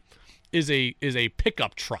is a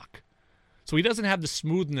pickup truck. So he doesn't have the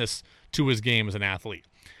smoothness to his game as an athlete.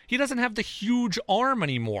 He doesn't have the huge arm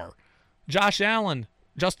anymore. Josh Allen,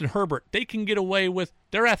 Justin Herbert, they can get away with,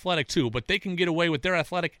 they're athletic too, but they can get away with they're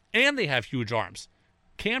athletic and they have huge arms.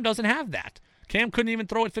 Cam doesn't have that. Cam couldn't even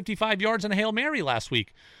throw it 55 yards in a Hail Mary last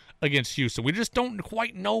week against Houston. We just don't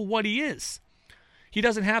quite know what he is. He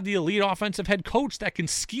doesn't have the elite offensive head coach that can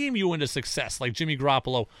scheme you into success like Jimmy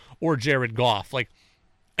Garoppolo or Jared Goff.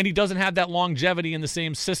 And he doesn't have that longevity in the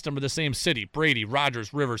same system or the same city. Brady,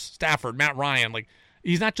 Rodgers, Rivers, Stafford, Matt Ryan.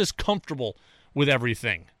 He's not just comfortable with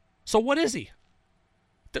everything. So what is he?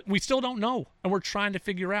 We still don't know, and we're trying to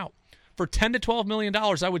figure out. For $10 to $12 million,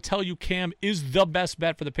 I would tell you Cam is the best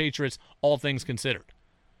bet for the Patriots, all things considered.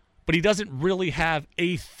 But he doesn't really have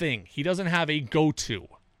a thing. He doesn't have a go-to.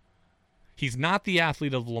 He's not the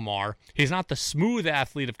athlete of Lamar. He's not the smooth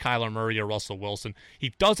athlete of Kyler Murray or Russell Wilson.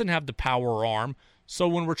 He doesn't have the power arm. So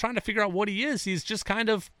when we're trying to figure out what he is, he's just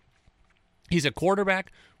he's a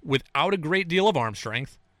quarterback without a great deal of arm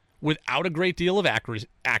strength, without a great deal of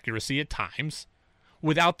accuracy at times,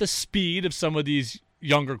 without the speed of some of these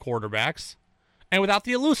younger quarterbacks, and without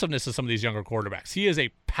the elusiveness of some of these younger quarterbacks. He is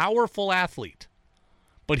a powerful athlete,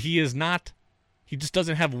 but he just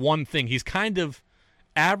doesn't have one thing. He's kind of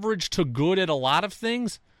average to good at a lot of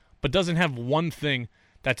things, but doesn't have one thing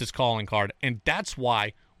that's his calling card. And that's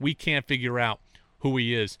why we can't figure out who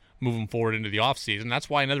he is moving forward into the offseason. That's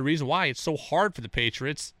why another reason why it's so hard for the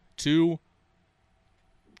Patriots to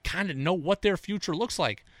kind of know what their future looks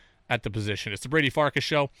like at the position. It's the Brady Farkas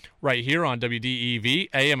Show right here on WDEV,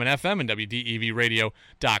 AM and FM, and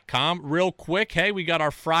WDEVradio.com. Real quick, hey, we got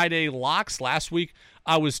our Friday locks. Last week,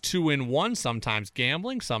 I was 2-1, sometimes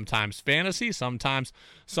gambling, sometimes fantasy, sometimes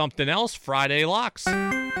something else. Friday locks.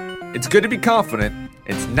 It's good to be confident.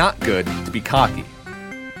 It's not good to be cocky.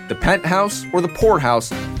 The penthouse or the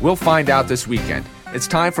poorhouse, we'll find out this weekend. It's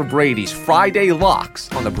time for Brady's Friday Locks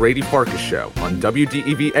on the Brady Farkas Show on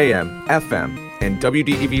WDEV AM, FM, and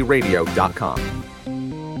WDEVradio.com.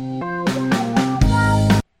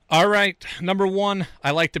 All right, number one,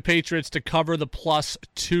 I like the Patriots to cover the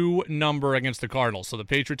 +2 number against the Cardinals. So the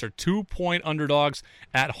Patriots are 2-point underdogs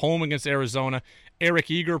at home against Arizona.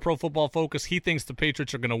 Eric Eager, Pro Football Focus, he thinks the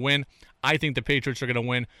Patriots are going to win. I think the Patriots are going to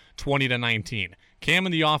win 20-19. Cam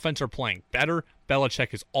and the offense are playing better.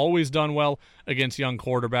 Belichick has always done well against young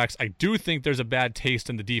quarterbacks. I do think there's a bad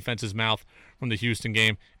taste in the defense's mouth from the Houston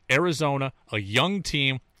game. Arizona, a young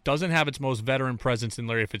team, doesn't have its most veteran presence in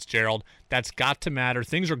Larry Fitzgerald. That's got to matter.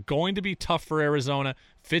 Things are going to be tough for Arizona.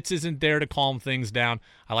 Fitz isn't there to calm things down.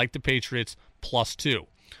 I like the Patriots +2.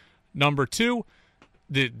 Number two,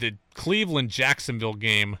 the Cleveland-Jacksonville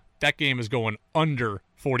game, that game is going under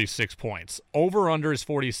 46 points. Over-under is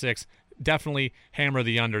 46. Definitely hammer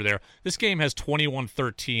the under there. This game has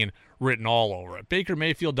 21-13 written all over it. Baker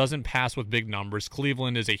Mayfield doesn't pass with big numbers.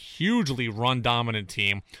 Cleveland is a hugely run-dominant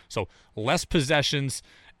team, so less possessions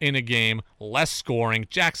in a game, less scoring.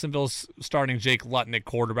 Jacksonville's starting Jake Luton at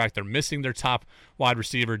quarterback. They're missing their top wide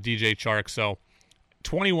receiver, DJ Chark, so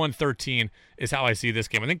 21-13 is how I see this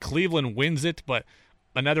game. I think Cleveland wins it, but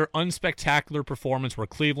another unspectacular performance where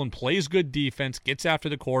Cleveland plays good defense, gets after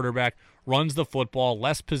the quarterback, runs the football,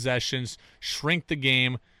 less possessions, shrink the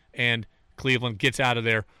game, and Cleveland gets out of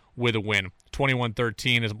there with a win.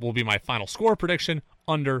 21-13 will be my final score prediction,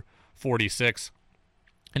 under 46.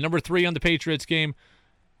 And number three on the Patriots game,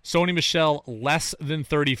 Sony Michel less than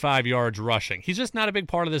 35 yards rushing. He's just not a big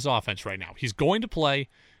part of this offense right now. He's going to play.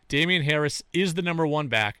 Damian Harris is the number one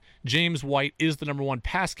back. James White is the number one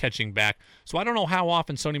pass-catching back. So I don't know how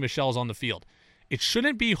often Sony Michel is on the field. It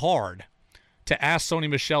shouldn't be hard to ask Sony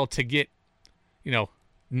Michel to get,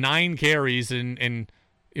 9 carries and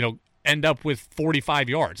end up with 45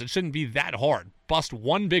 yards. It shouldn't be that hard. Bust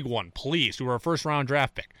one big one, please, who are a first-round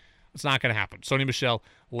draft pick. It's not going to happen. Sony Michel,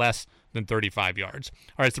 less than 35 yards.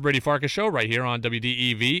 All right, it's the Brady Farkas Show right here on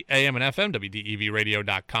WDEV, AM and FM,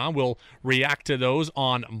 WDEVradio.com. We'll react to those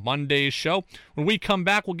on Monday's show. When we come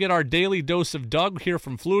back, we'll get our daily dose of Doug here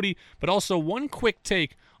from Flutie, but also one quick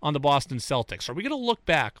take on the Boston Celtics. Are we going to look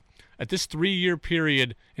back at this 3-year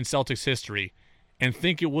period in Celtics history and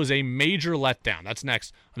think it was a major letdown? That's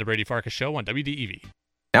next on the Brady Farkas Show on WDEV.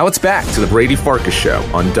 Now it's back to the Brady Farkas Show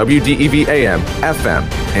on WDEV AM, FM,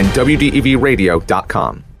 and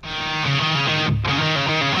WDEVradio.com.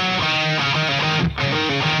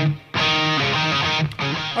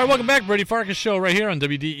 All right, welcome back. Brady Farkas Show right here on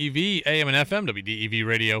WDEV, AM and FM,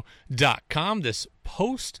 WDEVradio.com. This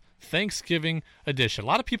post-Thanksgiving edition. A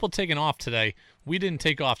lot of people taking off today. We didn't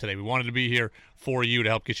take off today. We wanted to be here for you to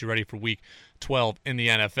help get you ready for Week 12 in the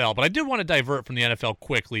NFL. But I did want to divert from the NFL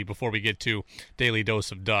quickly before we get to Daily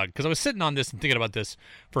Dose of Doug, because I was sitting on this and thinking about this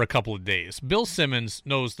for a couple of days. Bill Simmons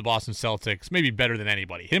knows the Boston Celtics maybe better than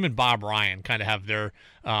anybody. Him and Bob Ryan kind of have their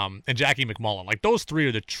and Jackie McMullen. Like, those three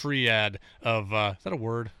are the triad of is that a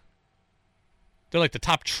word? They're like the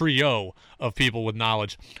top trio of people with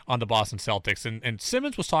knowledge on the Boston Celtics. And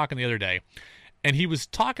Simmons was talking the other day, and he was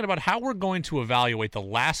talking about how we're going to evaluate the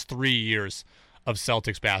last 3 years of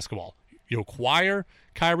Celtics basketball. You acquire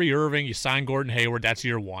Kyrie Irving, you sign Gordon Hayward, that's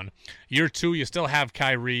year one. Year two, you still have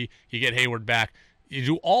Kyrie, you get Hayward back. You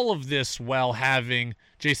do all of this while having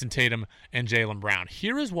Jason Tatum and Jaylen Brown.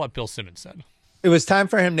 Here is what Bill Simmons said. It was time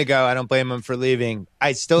for him to go. I don't blame him for leaving.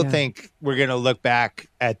 I still think we're going to look back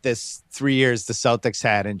at this 3 years the Celtics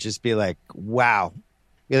had and just be like, wow.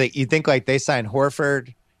 You think like they signed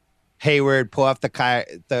Horford, Hayward, pull off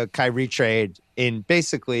the Kyrie trade in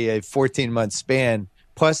basically a 14-month span.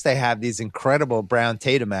 Plus, they have these incredible Brown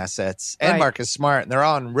Tatum assets and Marcus Smart, and they're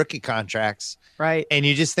all on rookie contracts. Right. And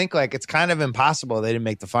you just think like it's kind of impossible they didn't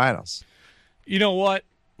make the finals. You know what?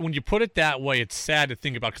 when you put it that way, it's sad to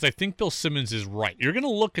think about because I think Bill Simmons is right. You're going to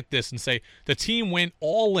look at this and say the team went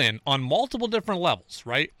all in on multiple different levels,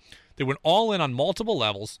 right? They went all in on multiple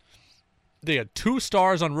levels. They had 2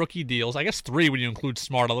 stars on rookie deals. I guess 3 when you include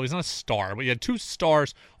Smart, although he's not a star. But you had 2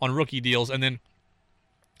 stars on rookie deals and then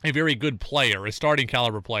a very good player, a starting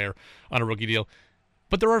caliber player on a rookie deal.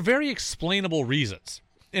 But there are very explainable reasons.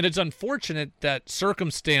 And it's unfortunate that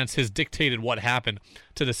circumstance has dictated what happened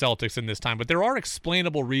to the Celtics in this time. But there are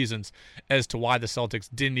explainable reasons as to why the Celtics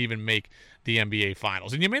didn't even make the NBA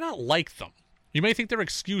Finals. And you may not like them. You may think they're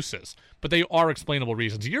excuses, but they are explainable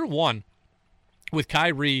reasons. Year 1 with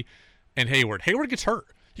Kyrie and Hayward. Hayward gets hurt.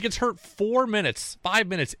 He gets hurt 5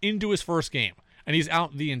 minutes into his first game. And he's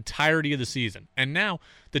out the entirety of the season. And now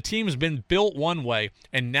the team's been built one way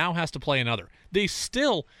and now has to play another. They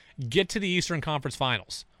still get to the Eastern Conference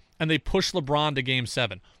Finals, and they push LeBron to Game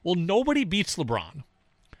 7. Well, nobody beats LeBron.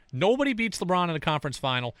 Nobody beats LeBron in the conference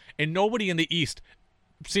final, and nobody in the East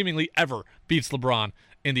seemingly ever beats LeBron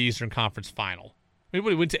in the Eastern Conference Final.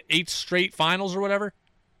 Maybe went to 8 straight finals or whatever.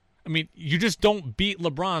 I mean, you just don't beat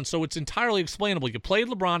LeBron, so it's entirely explainable. You played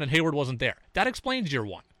LeBron and Hayward wasn't there. That explains year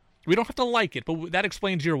 1. We don't have to like it, but that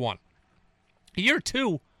explains year 1. Year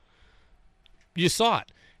 2, you saw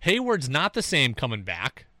it. Hayward's not the same coming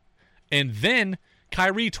back. And then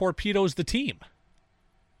Kyrie torpedoes the team.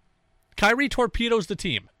 Kyrie torpedoes the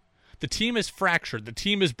team. The team is fractured. The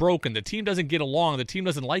team is broken. The team doesn't get along. The team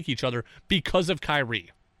doesn't like each other because of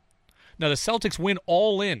Kyrie. Now, the Celtics win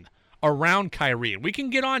all in around Kyrie. We can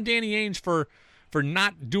get on Danny Ainge for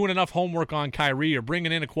not doing enough homework on Kyrie or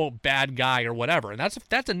bringing in a, quote, bad guy or whatever. And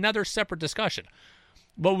that's another separate discussion.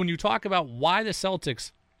 But when you talk about why the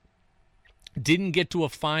Celtics didn't get to a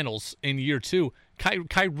finals in year 2,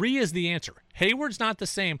 Kyrie is the answer. Hayward's not the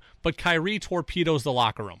same, but Kyrie torpedoes the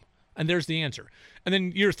locker room. And there's the answer. And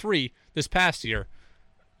then year 3, this past year,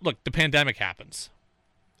 look, the pandemic happens.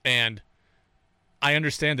 And I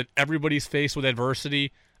understand that everybody's faced with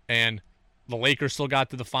adversity, and the Lakers still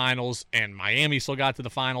got to the finals, and Miami still got to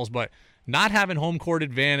the finals, but not having home court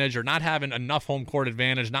advantage or not having enough home court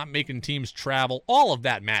advantage, not making teams travel, all of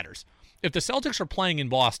that matters. If the Celtics are playing in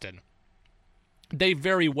Boston, they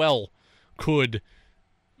very well could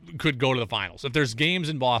go to the finals. If there's games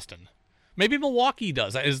in Boston, maybe Milwaukee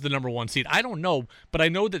is the number 1 seed. I don't know, but I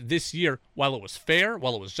know that this year, while it was fair,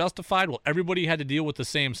 while it was justified, while everybody had to deal with the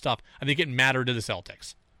same stuff, I think it mattered to the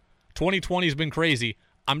Celtics. 2020 has been crazy.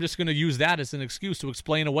 I'm just going to use that as an excuse to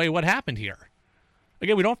explain away what happened here.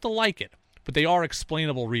 Again, we don't have to like it, but they are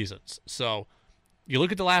explainable reasons. So you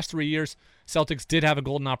look at the last 3 years, Celtics did have a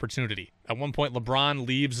golden opportunity. At one point, LeBron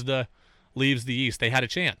leaves the East. They had a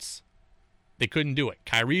chance. They couldn't do it.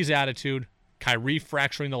 Kyrie's attitude, Kyrie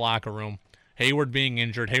fracturing the locker room, Hayward being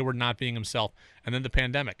injured, Hayward not being himself, and then the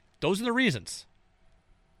pandemic. Those are the reasons.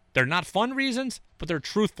 They're not fun reasons, but they're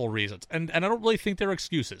truthful reasons. And I don't really think they're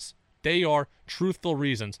excuses. They are truthful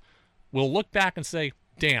reasons. We'll look back and say,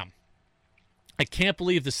 damn, I can't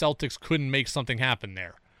believe the Celtics couldn't make something happen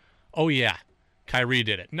there. Oh, yeah, Kyrie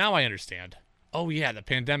did it. Now I understand. Oh, yeah, the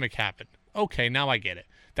pandemic happened. Okay, now I get it.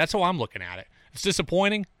 That's how I'm looking at it. It's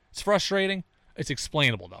disappointing. It's frustrating. It's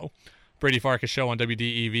explainable, though. Brady Farkas Show on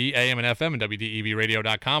WDEV, AM and FM, and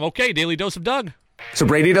WDEVradio.com. Okay, Daily Dose of Doug. So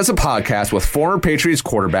Brady does a podcast with former Patriots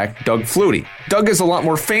quarterback Doug Flutie. Doug is a lot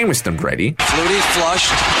more famous than Brady. Flutie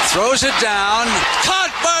flushed, throws it down,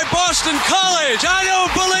 caught by Boston College. I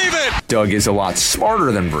don't believe it. Doug is a lot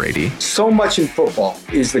smarter than Brady. So much in football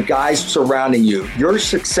is the guys surrounding you. Your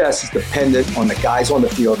success is dependent on the guys on the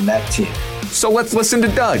field and that team. So let's listen to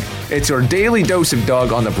Doug. It's your daily dose of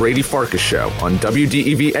Doug on the Brady Farkas Show on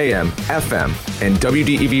WDEV AM, FM, and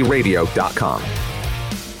WDEVradio.com.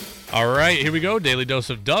 All right, here we go. Daily dose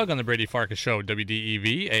of Doug on the Brady Farkas Show,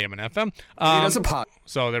 WDEV, AM and FM.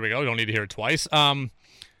 So there we go. You don't need to hear it twice.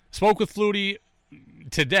 Spoke with Flutie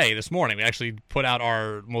this morning. We actually put out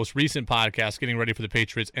our most recent podcast, getting ready for the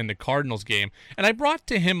Patriots and the Cardinals game. And I brought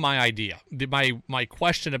to him my idea, my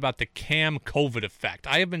question about the Cam COVID effect.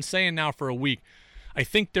 I have been saying now for a week, I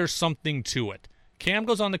think there's something to it. Cam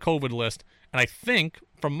goes on the COVID list, and I think,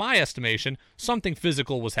 from my estimation, something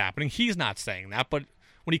physical was happening. He's not saying that, but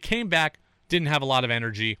when he came back, didn't have a lot of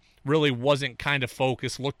energy, really wasn't kind of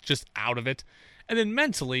focused, looked just out of it. And then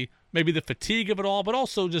mentally, maybe the fatigue of it all, but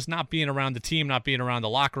also just not being around the team, not being around the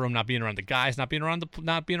locker room, not being around the guys, not being around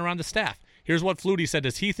the staff. Here's what Flutie said.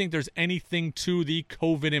 Does he think there's anything to the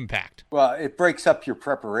COVID impact? Well, it breaks up your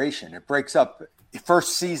preparation. It breaks up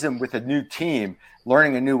first season with a new team,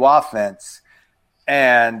 learning a new offense,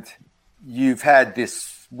 and you've had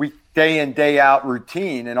this week, day in, day out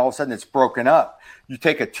routine, and all of a sudden it's broken up. You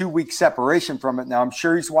take a 2-week separation from it. Now, I'm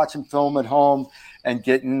sure he's watching film at home, and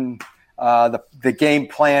getting the game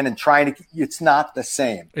plan and trying to. It's not the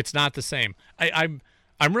same. It's not the same.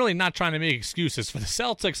 I'm really not trying to make excuses for the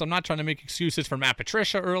Celtics. I'm not trying to make excuses for Matt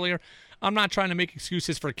Patricia earlier. I'm not trying to make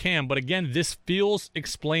excuses for Cam. But again, this feels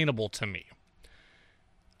explainable to me.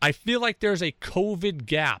 I feel like there's a COVID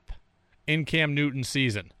gap in Cam Newton's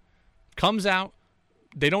season. Comes out.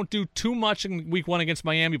 They don't do too much in week 1 against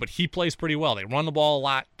Miami, but he plays pretty well. They run the ball a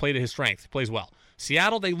lot, play to his strength. He plays well.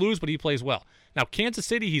 Seattle, they lose, but he plays well. Now, Kansas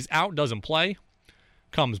City, he's out, doesn't play.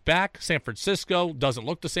 Comes back. San Francisco doesn't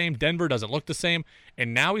look the same. Denver doesn't look the same.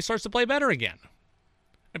 And now he starts to play better again.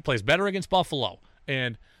 And plays better against Buffalo.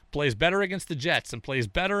 And plays better against the Jets. And plays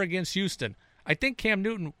better against Houston. I think Cam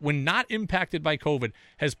Newton, when not impacted by COVID,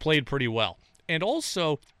 has played pretty well. And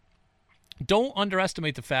also, don't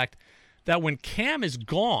underestimate the fact that when Cam is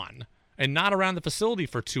gone and not around the facility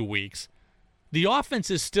for 2 weeks, the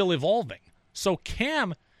offense is still evolving. So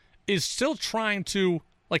Cam is still trying to,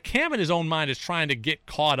 like Cam in his own mind is trying to get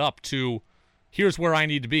caught up to, here's where I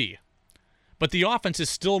need to be. But the offense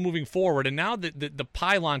is still moving forward, and now the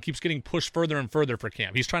pylon keeps getting pushed further and further for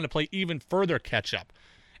Cam. He's trying to play even further catch-up.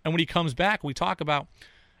 And when he comes back, we talk about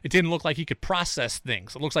it didn't look like he could process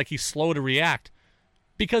things. It looks like he's slow to react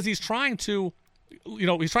because he's trying to,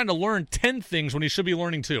 he's trying to learn 10 things when he should be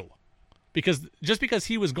learning 2. Because just because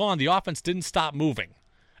he was gone, the offense didn't stop moving.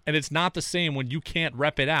 And it's not the same when you can't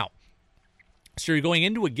rep it out. So you're going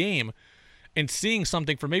into a game and seeing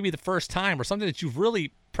something for maybe the first time or something that you've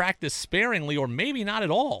really practiced sparingly or maybe not at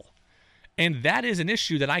all. And that is an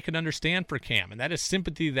issue that I can understand for Cam. And that is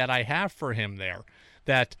sympathy that I have for him there.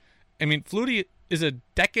 Flutie is a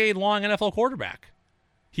decade-long NFL quarterback.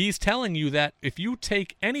 He's telling you that if you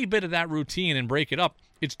take any bit of that routine and break it up,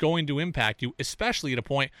 it's going to impact you, especially at a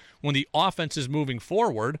point when the offense is moving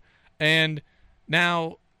forward. And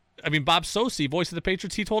now, Bob Socci, voice of the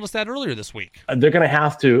Patriots, he told us that earlier this week. They're going to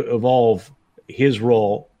have to evolve his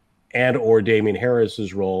role and or Damian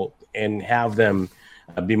Harris's role and have them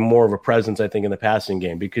be more of a presence, I think, in the passing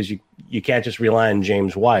game because you can't just rely on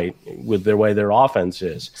James White with the way their offense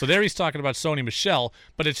is. So there he's talking about Sony Michel,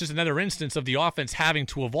 but it's just another instance of the offense having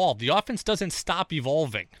to evolve. The offense doesn't stop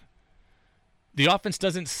evolving. The offense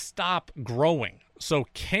doesn't stop growing. So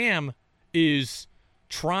Cam is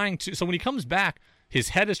trying to – so when he comes back, his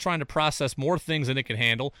head is trying to process more things than it can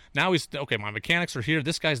handle. Now he's, okay, my mechanics are here.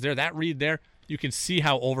 This guy's there. That read there. You can see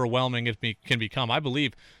how overwhelming it can become. I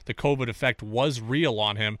believe the COVID effect was real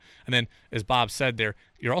on him. And then, as Bob said there,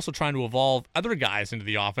 you're also trying to evolve other guys into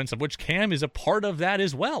the offense, of which Cam is a part of that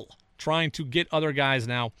as well, trying to get other guys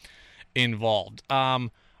now involved. All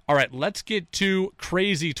right, let's get to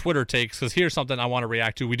crazy Twitter takes, because here's something I want to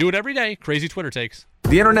react to. We do it every day, crazy Twitter takes.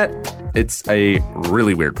 The internet, it's a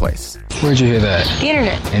really weird place. Where'd you hear that? The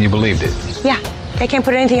internet. And you believed it? Yeah, they can't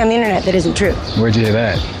put anything on the internet that isn't true. Where'd you hear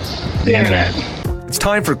that? The internet. It's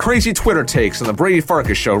time for crazy Twitter takes on the Brady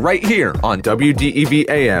Farkas Show right here on WDEV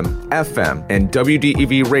AM, FM, and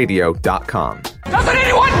WDEVradio.com. Doesn't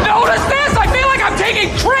anyone notice this? I feel like I'm taking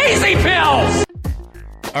crazy pills!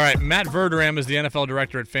 All right, Matt Verderam is the NFL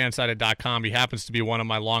director at Fansided.com. He happens to be one of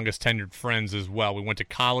my longest tenured friends as well. We went to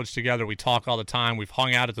college together. We talk all the time. We've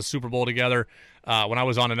hung out at the Super Bowl together. When I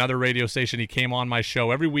was on another radio station, he came on my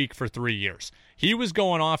show every week for 3 years. He was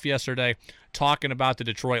going off yesterday talking about the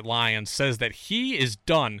Detroit Lions, says that he is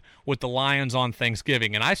done with the Lions on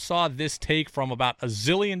Thanksgiving. And I saw this take from about a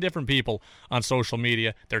zillion different people on social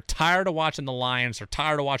media. They're tired of watching the Lions. They're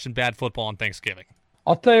tired of watching bad football on Thanksgiving.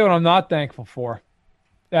 I'll tell you what I'm not thankful for.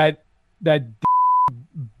 That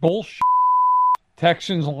bullshit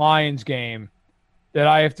Texans-Lions game that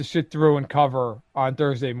I have to sit through and cover on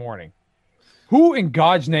Thursday morning. Who in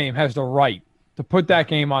God's name has the right to put that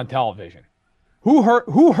game on television? Who hurt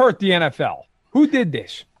the NFL? Who did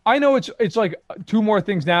this? I know it's like 2 more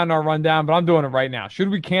things down in our rundown, but I'm doing it right now. Should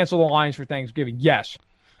we cancel the Lions for Thanksgiving? Yes.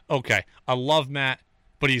 Okay. I love Matt,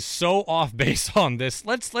 but he's so off base on this.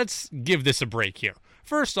 Let's give this a break here.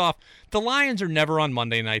 First off, the Lions are never on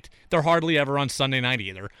Monday night. They're hardly ever on Sunday night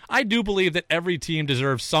either. I do believe that every team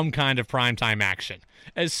deserves some kind of primetime action.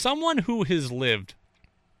 As someone who has lived,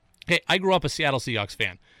 I grew up a Seattle Seahawks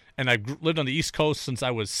fan, and I've lived on the East Coast since I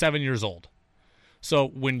was 7 years old. So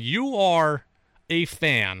when you are a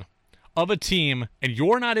fan of a team and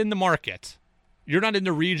you're not in the market, you're not in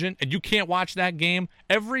the region, and you can't watch that game,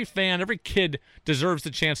 every fan, every kid deserves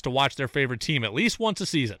the chance to watch their favorite team at least once a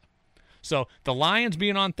season. So the Lions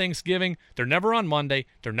being on Thanksgiving, they're never on Monday,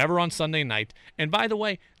 they're never on Sunday night. And by the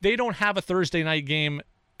way, they don't have a Thursday night game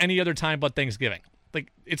any other time but Thanksgiving.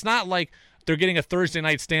 Like, it's not like they're getting a Thursday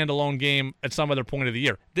night standalone game at some other point of the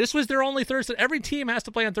year. This was their only Thursday. Every team has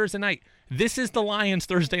to play on Thursday night. This is the Lions'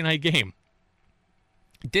 Thursday night game.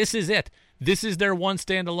 This is it. This is their one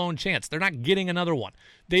standalone chance. They're not getting another one.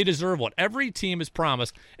 They deserve one. Every team is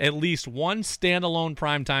promised at least one standalone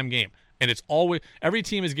primetime game, and it's always every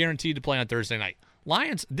team is guaranteed to play on Thursday night.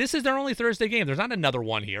 Lions, this is their only Thursday game. There's not another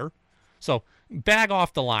one here. So bag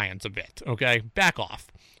off the Lions a bit, okay? Back off.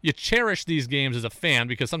 You cherish these games as a fan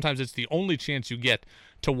because sometimes it's the only chance you get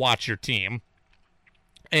to watch your team.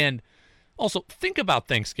 And also, think about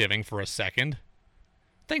Thanksgiving for a second.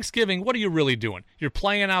 Thanksgiving, what are you really doing? You're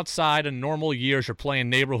playing outside in normal years. You're playing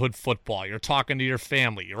neighborhood football. You're talking to your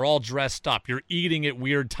family. You're all dressed up. You're eating at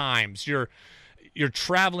weird times. You're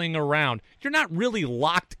traveling around. You're not really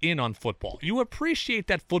locked in on football. You appreciate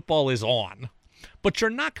that football is on, but you're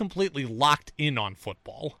not completely locked in on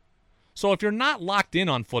football. So if you're not locked in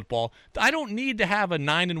on football, I don't need to have a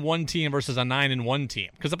 9-1 team versus a 9-1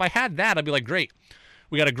 team. Because if I had that, I'd be like, great.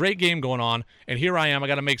 We got a great game going on, and here I am. I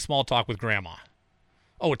got to make small talk with grandma.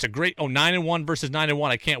 Oh, it's a great 9-1 versus 9-1.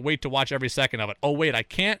 I can't wait to watch every second of it. Oh, wait, I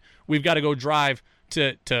can't. We've got to go drive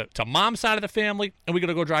to mom's side of the family, and we got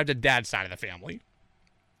to go drive to dad's side of the family.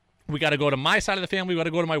 We got to go to my side of the family. We got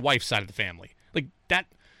to go to my wife's side of the family. Like that.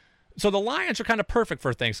 So the Lions are kind of perfect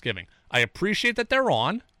for Thanksgiving. I appreciate that they're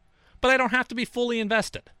on, but I don't have to be fully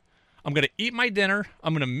invested. I'm going to eat my dinner.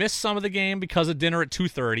 I'm going to miss some of the game because of dinner at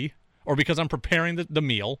 2:30, or because I'm preparing the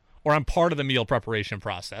meal, or I'm part of the meal preparation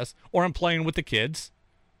process, or I'm playing with the kids.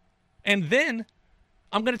 And then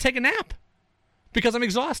I'm going to take a nap because I'm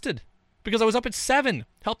exhausted, because I was up at 7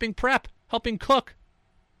 helping prep, helping cook.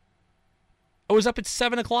 I was up at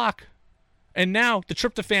 7 o'clock, and now the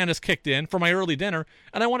tryptophan has kicked in for my early dinner,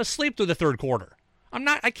 and I want to sleep through the third quarter.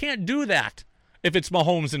 I can't do that if it's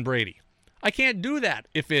Mahomes and Brady. I can't do that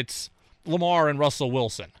if it's Lamar and Russell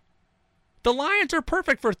Wilson. The Lions are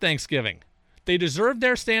perfect for Thanksgiving. They deserve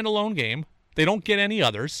their standalone game. They don't get any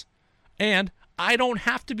others, and I don't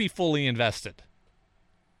have to be fully invested.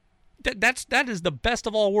 That is the best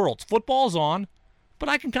of all worlds. Football's on, but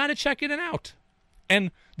I can kind of check in and out. And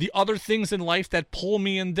the other things in life that pull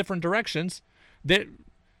me in different directions, that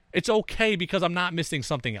it's okay because I'm not missing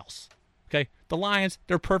something else. Okay? The Lions,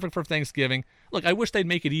 they're perfect for Thanksgiving. Look, I wish they'd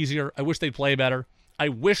make it easier. I wish they'd play better. I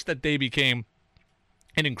wish that they became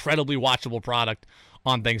an incredibly watchable product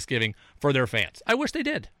on Thanksgiving for their fans. I wish they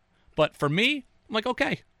did. But for me, I'm like,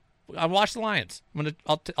 okay, I'll watch the Lions.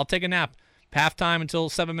 I'll take a nap. Halftime until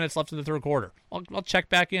 7 minutes left in the third quarter. I'll check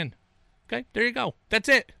back in. Okay, there you go. That's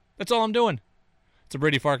it. That's all I'm doing. It's a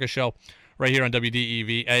Brady Farkas show right here on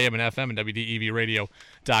WDEV, AM and FM, and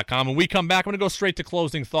WDEVradio.com. When we come back, I'm going to go straight to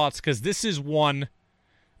closing thoughts because this is one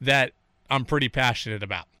that I'm pretty passionate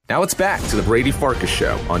about. Now it's back to the Brady Farkas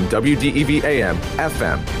show on WDEV, AM,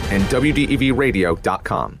 FM, and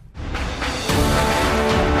WDEVradio.com.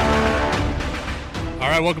 All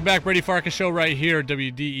right, welcome back. Brady Farkas show right here,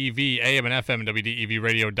 WDEV, AM and FM, and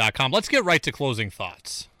WDEVradio.com. Let's get right to closing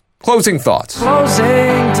thoughts. Closing thoughts.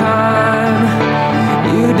 Closing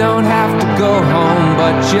time. You don't have to go home,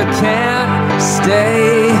 but you can't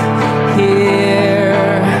stay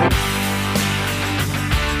here.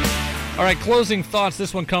 All right, closing thoughts.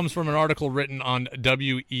 This one comes from an article written on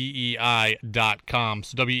WEEI.com.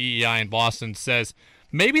 So WEEI in Boston says,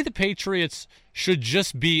 maybe the Patriots should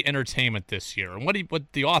just be entertainment this year. And what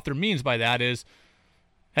the author means by that is,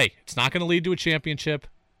 hey, it's not going to lead to a championship.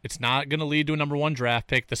 It's not going to lead to a number 1 draft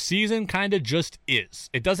pick. The season kind of just is.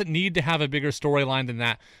 It doesn't need to have a bigger storyline than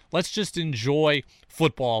that. Let's just enjoy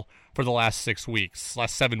football for the last 6 weeks,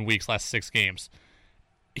 last 7 weeks, last 6 games.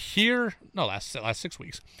 Last 6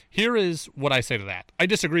 weeks. Here is what I say to that. I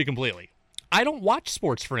disagree completely. I don't watch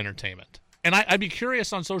sports for entertainment. And I'd be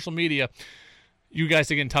curious on social media, you guys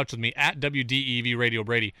to get in touch with me at WDEV Radio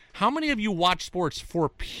Brady. How many of you watch sports for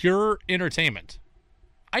pure entertainment?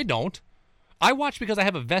 I don't. I watch because I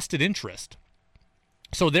have a vested interest.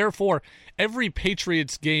 So therefore, every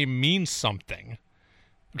Patriots game means something.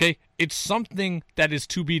 Okay? It's something that is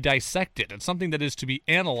to be dissected. It's something that is to be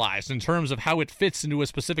analyzed in terms of how it fits into a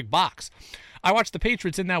specific box. I watch the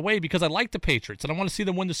Patriots in that way because I like the Patriots and I want to see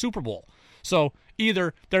them win the Super Bowl. So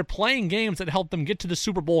either they're playing games that help them get to the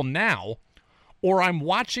Super Bowl now, or I'm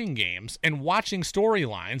watching games and watching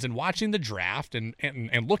storylines and watching the draft and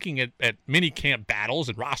looking at mini camp battles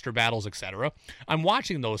and roster battles, etc. I'm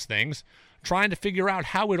watching those things, trying to figure out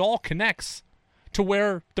how it all connects to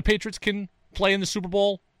where the Patriots can play in the Super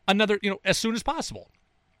Bowl as soon as possible.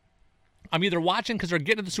 I'm either watching because they're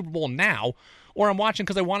getting to the Super Bowl now, or I'm watching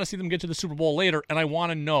because I want to see them get to the Super Bowl later, and I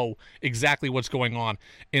want to know exactly what's going on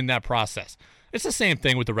in that process. It's the same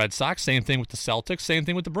thing with the Red Sox, same thing with the Celtics, same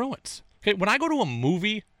thing with the Bruins. Okay, when I go to a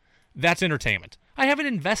movie, that's entertainment. I haven't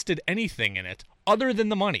invested anything in it other than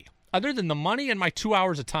the money. Other than the money and my 2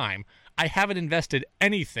 hours of time, I haven't invested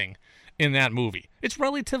anything in that movie. It's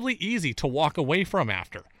relatively easy to walk away from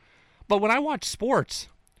after. But when I watch sports,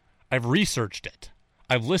 I've researched it.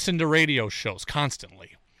 I've listened to radio shows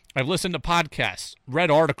constantly. I've listened to podcasts,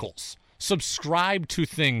 read articles, subscribed to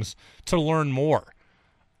things to learn more.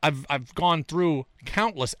 I've gone through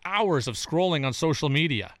countless hours of scrolling on social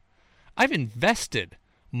media. I've invested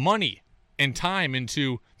money and time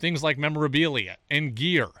into things like memorabilia and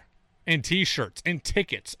gear and T-shirts and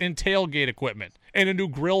tickets and tailgate equipment and a new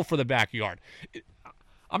grill for the backyard.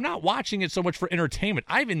 I'm not watching it so much for entertainment.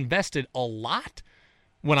 I've invested a lot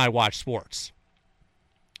when I watch sports.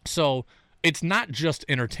 So it's not just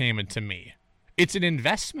entertainment to me. It's an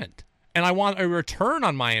investment. And I want a return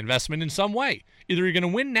on my investment in some way. Either you're going to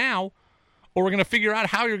win now or we're going to figure out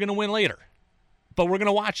how you're going to win later. But we're going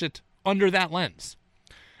to watch it under that lens.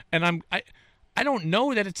 And I don't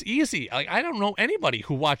know that it's easy. Like, I don't know anybody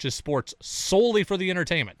who watches sports solely for the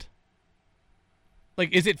entertainment.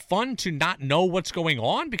 Like, is it fun to not know what's going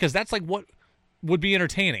on? Because that's like what would be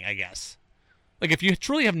entertaining, I guess. Like, if you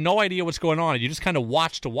truly have no idea what's going on and you just kind of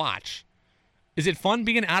watch to watch, is it fun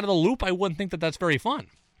being out of the loop? I wouldn't think that that's very fun.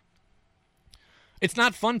 It's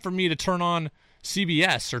not fun for me to turn on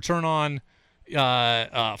CBS or turn on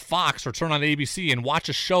Fox or turn on ABC and watch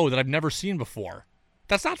a show that I've never seen before.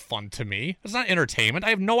 That's not fun to me. That's not entertainment. I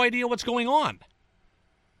have no idea what's going on.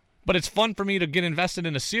 But it's fun for me to get invested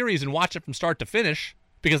in a series and watch it from start to finish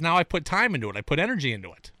because now I put time into it. I put energy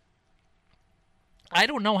into it. I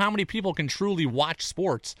don't know how many people can truly watch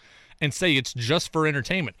sports and say it's just for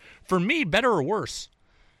entertainment. For me, better or worse,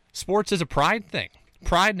 sports is a pride thing.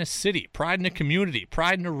 Pride in a city, pride in a community,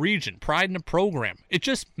 pride in a region, pride in a program. It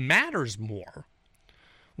just matters more.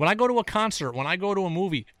 When I go to a concert, when I go to a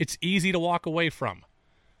movie, it's easy to walk away from.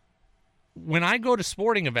 When I go to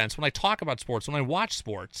sporting events, when I talk about sports, when I watch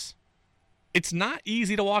sports, it's not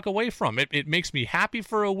easy to walk away from. It makes me happy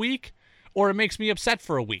for a week or it makes me upset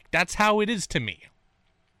for a week. That's how it is to me.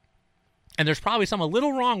 And there's probably something a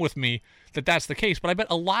little wrong with me that that's the case, but I bet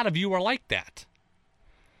a lot of you are like that.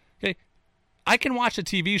 Okay, I can watch a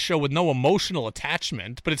TV show with no emotional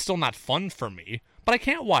attachment, but it's still not fun for me. But I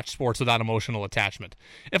can't watch sports without emotional attachment.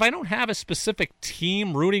 If I don't have a specific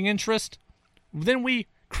team rooting interest, then we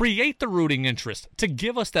create the rooting interest to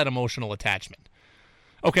give us that emotional attachment.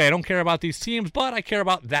 Okay, I don't care about these teams, but I care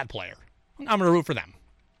about that player. I'm going to root for them.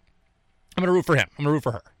 I'm going to root for him. I'm going to root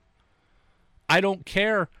for her. I don't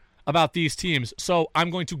care about these teams, so I'm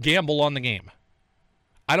going to gamble on the game.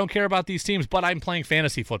 I don't care about these teams, but I'm playing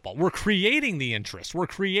fantasy football. We're creating the interest. We're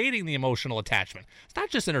creating the emotional attachment. It's not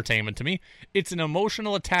just entertainment to me. It's an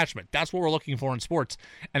emotional attachment. That's what we're looking for in sports,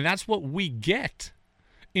 and that's what we get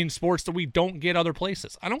in sports that we don't get other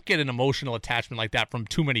places. I don't get an emotional attachment like that from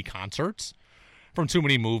too many concerts, from too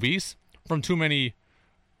many movies, from too many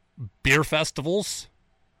beer festivals.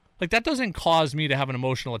 Like, that doesn't cause me to have an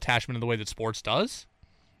emotional attachment in the way that sports does.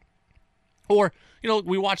 Or,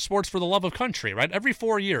 we watch sports for the love of country, right? Every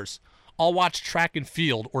 4 years, I'll watch track and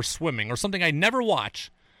field or swimming or something I never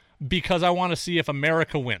watch because I want to see if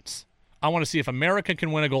America wins. I want to see if America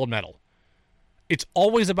can win a gold medal. It's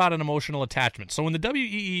always about an emotional attachment. So when the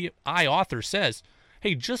WEEI author says,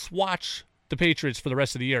 hey, just watch the Patriots for the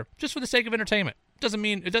rest of the year, just for the sake of entertainment, it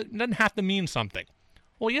doesn't have to mean something.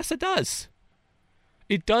 Well, yes, it does.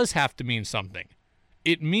 It does have to mean something.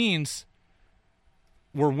 It means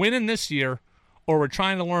we're winning this year or we're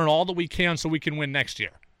trying to learn all that we can so we can win next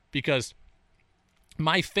year. Because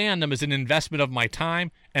my fandom is an investment of my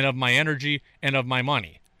time and of my energy and of my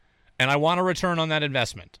money. And I want a return on that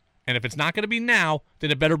investment. And if it's not going to be now,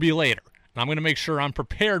 then it better be later. And I'm going to make sure I'm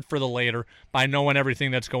prepared for the later by knowing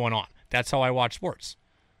everything that's going on. That's how I watch sports.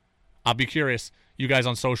 I'll be curious, you guys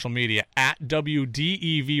on social media, at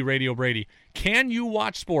WDEV Radio Brady, can you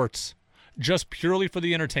watch sports just purely for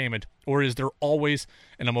the entertainment, or is there always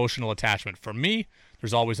an emotional attachment? For me,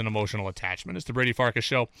 there's always an emotional attachment. It's the Brady Farkas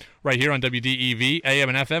Show right here on WDEV, AM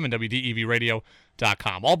and FM, and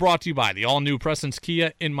WDEVradio.com. All brought to you by the all-new Preston's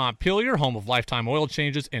Kia in Montpelier, home of lifetime oil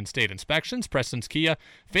changes and state inspections. Preston's Kia,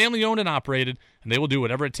 family-owned and operated, and they will do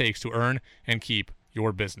whatever it takes to earn and keep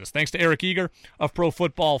your business. Thanks to Eric Eager of Pro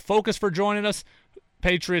Football Focus for joining us.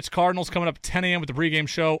 Patriots Cardinals coming up at 10 a.m. with the pregame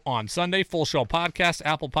show on Sunday. Full show podcast,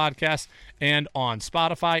 Apple Podcasts, and on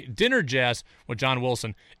Spotify. Dinner Jazz with John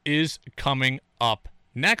Wilson is coming up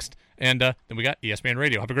next. And then we got ESPN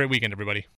Radio. Have a great weekend, everybody.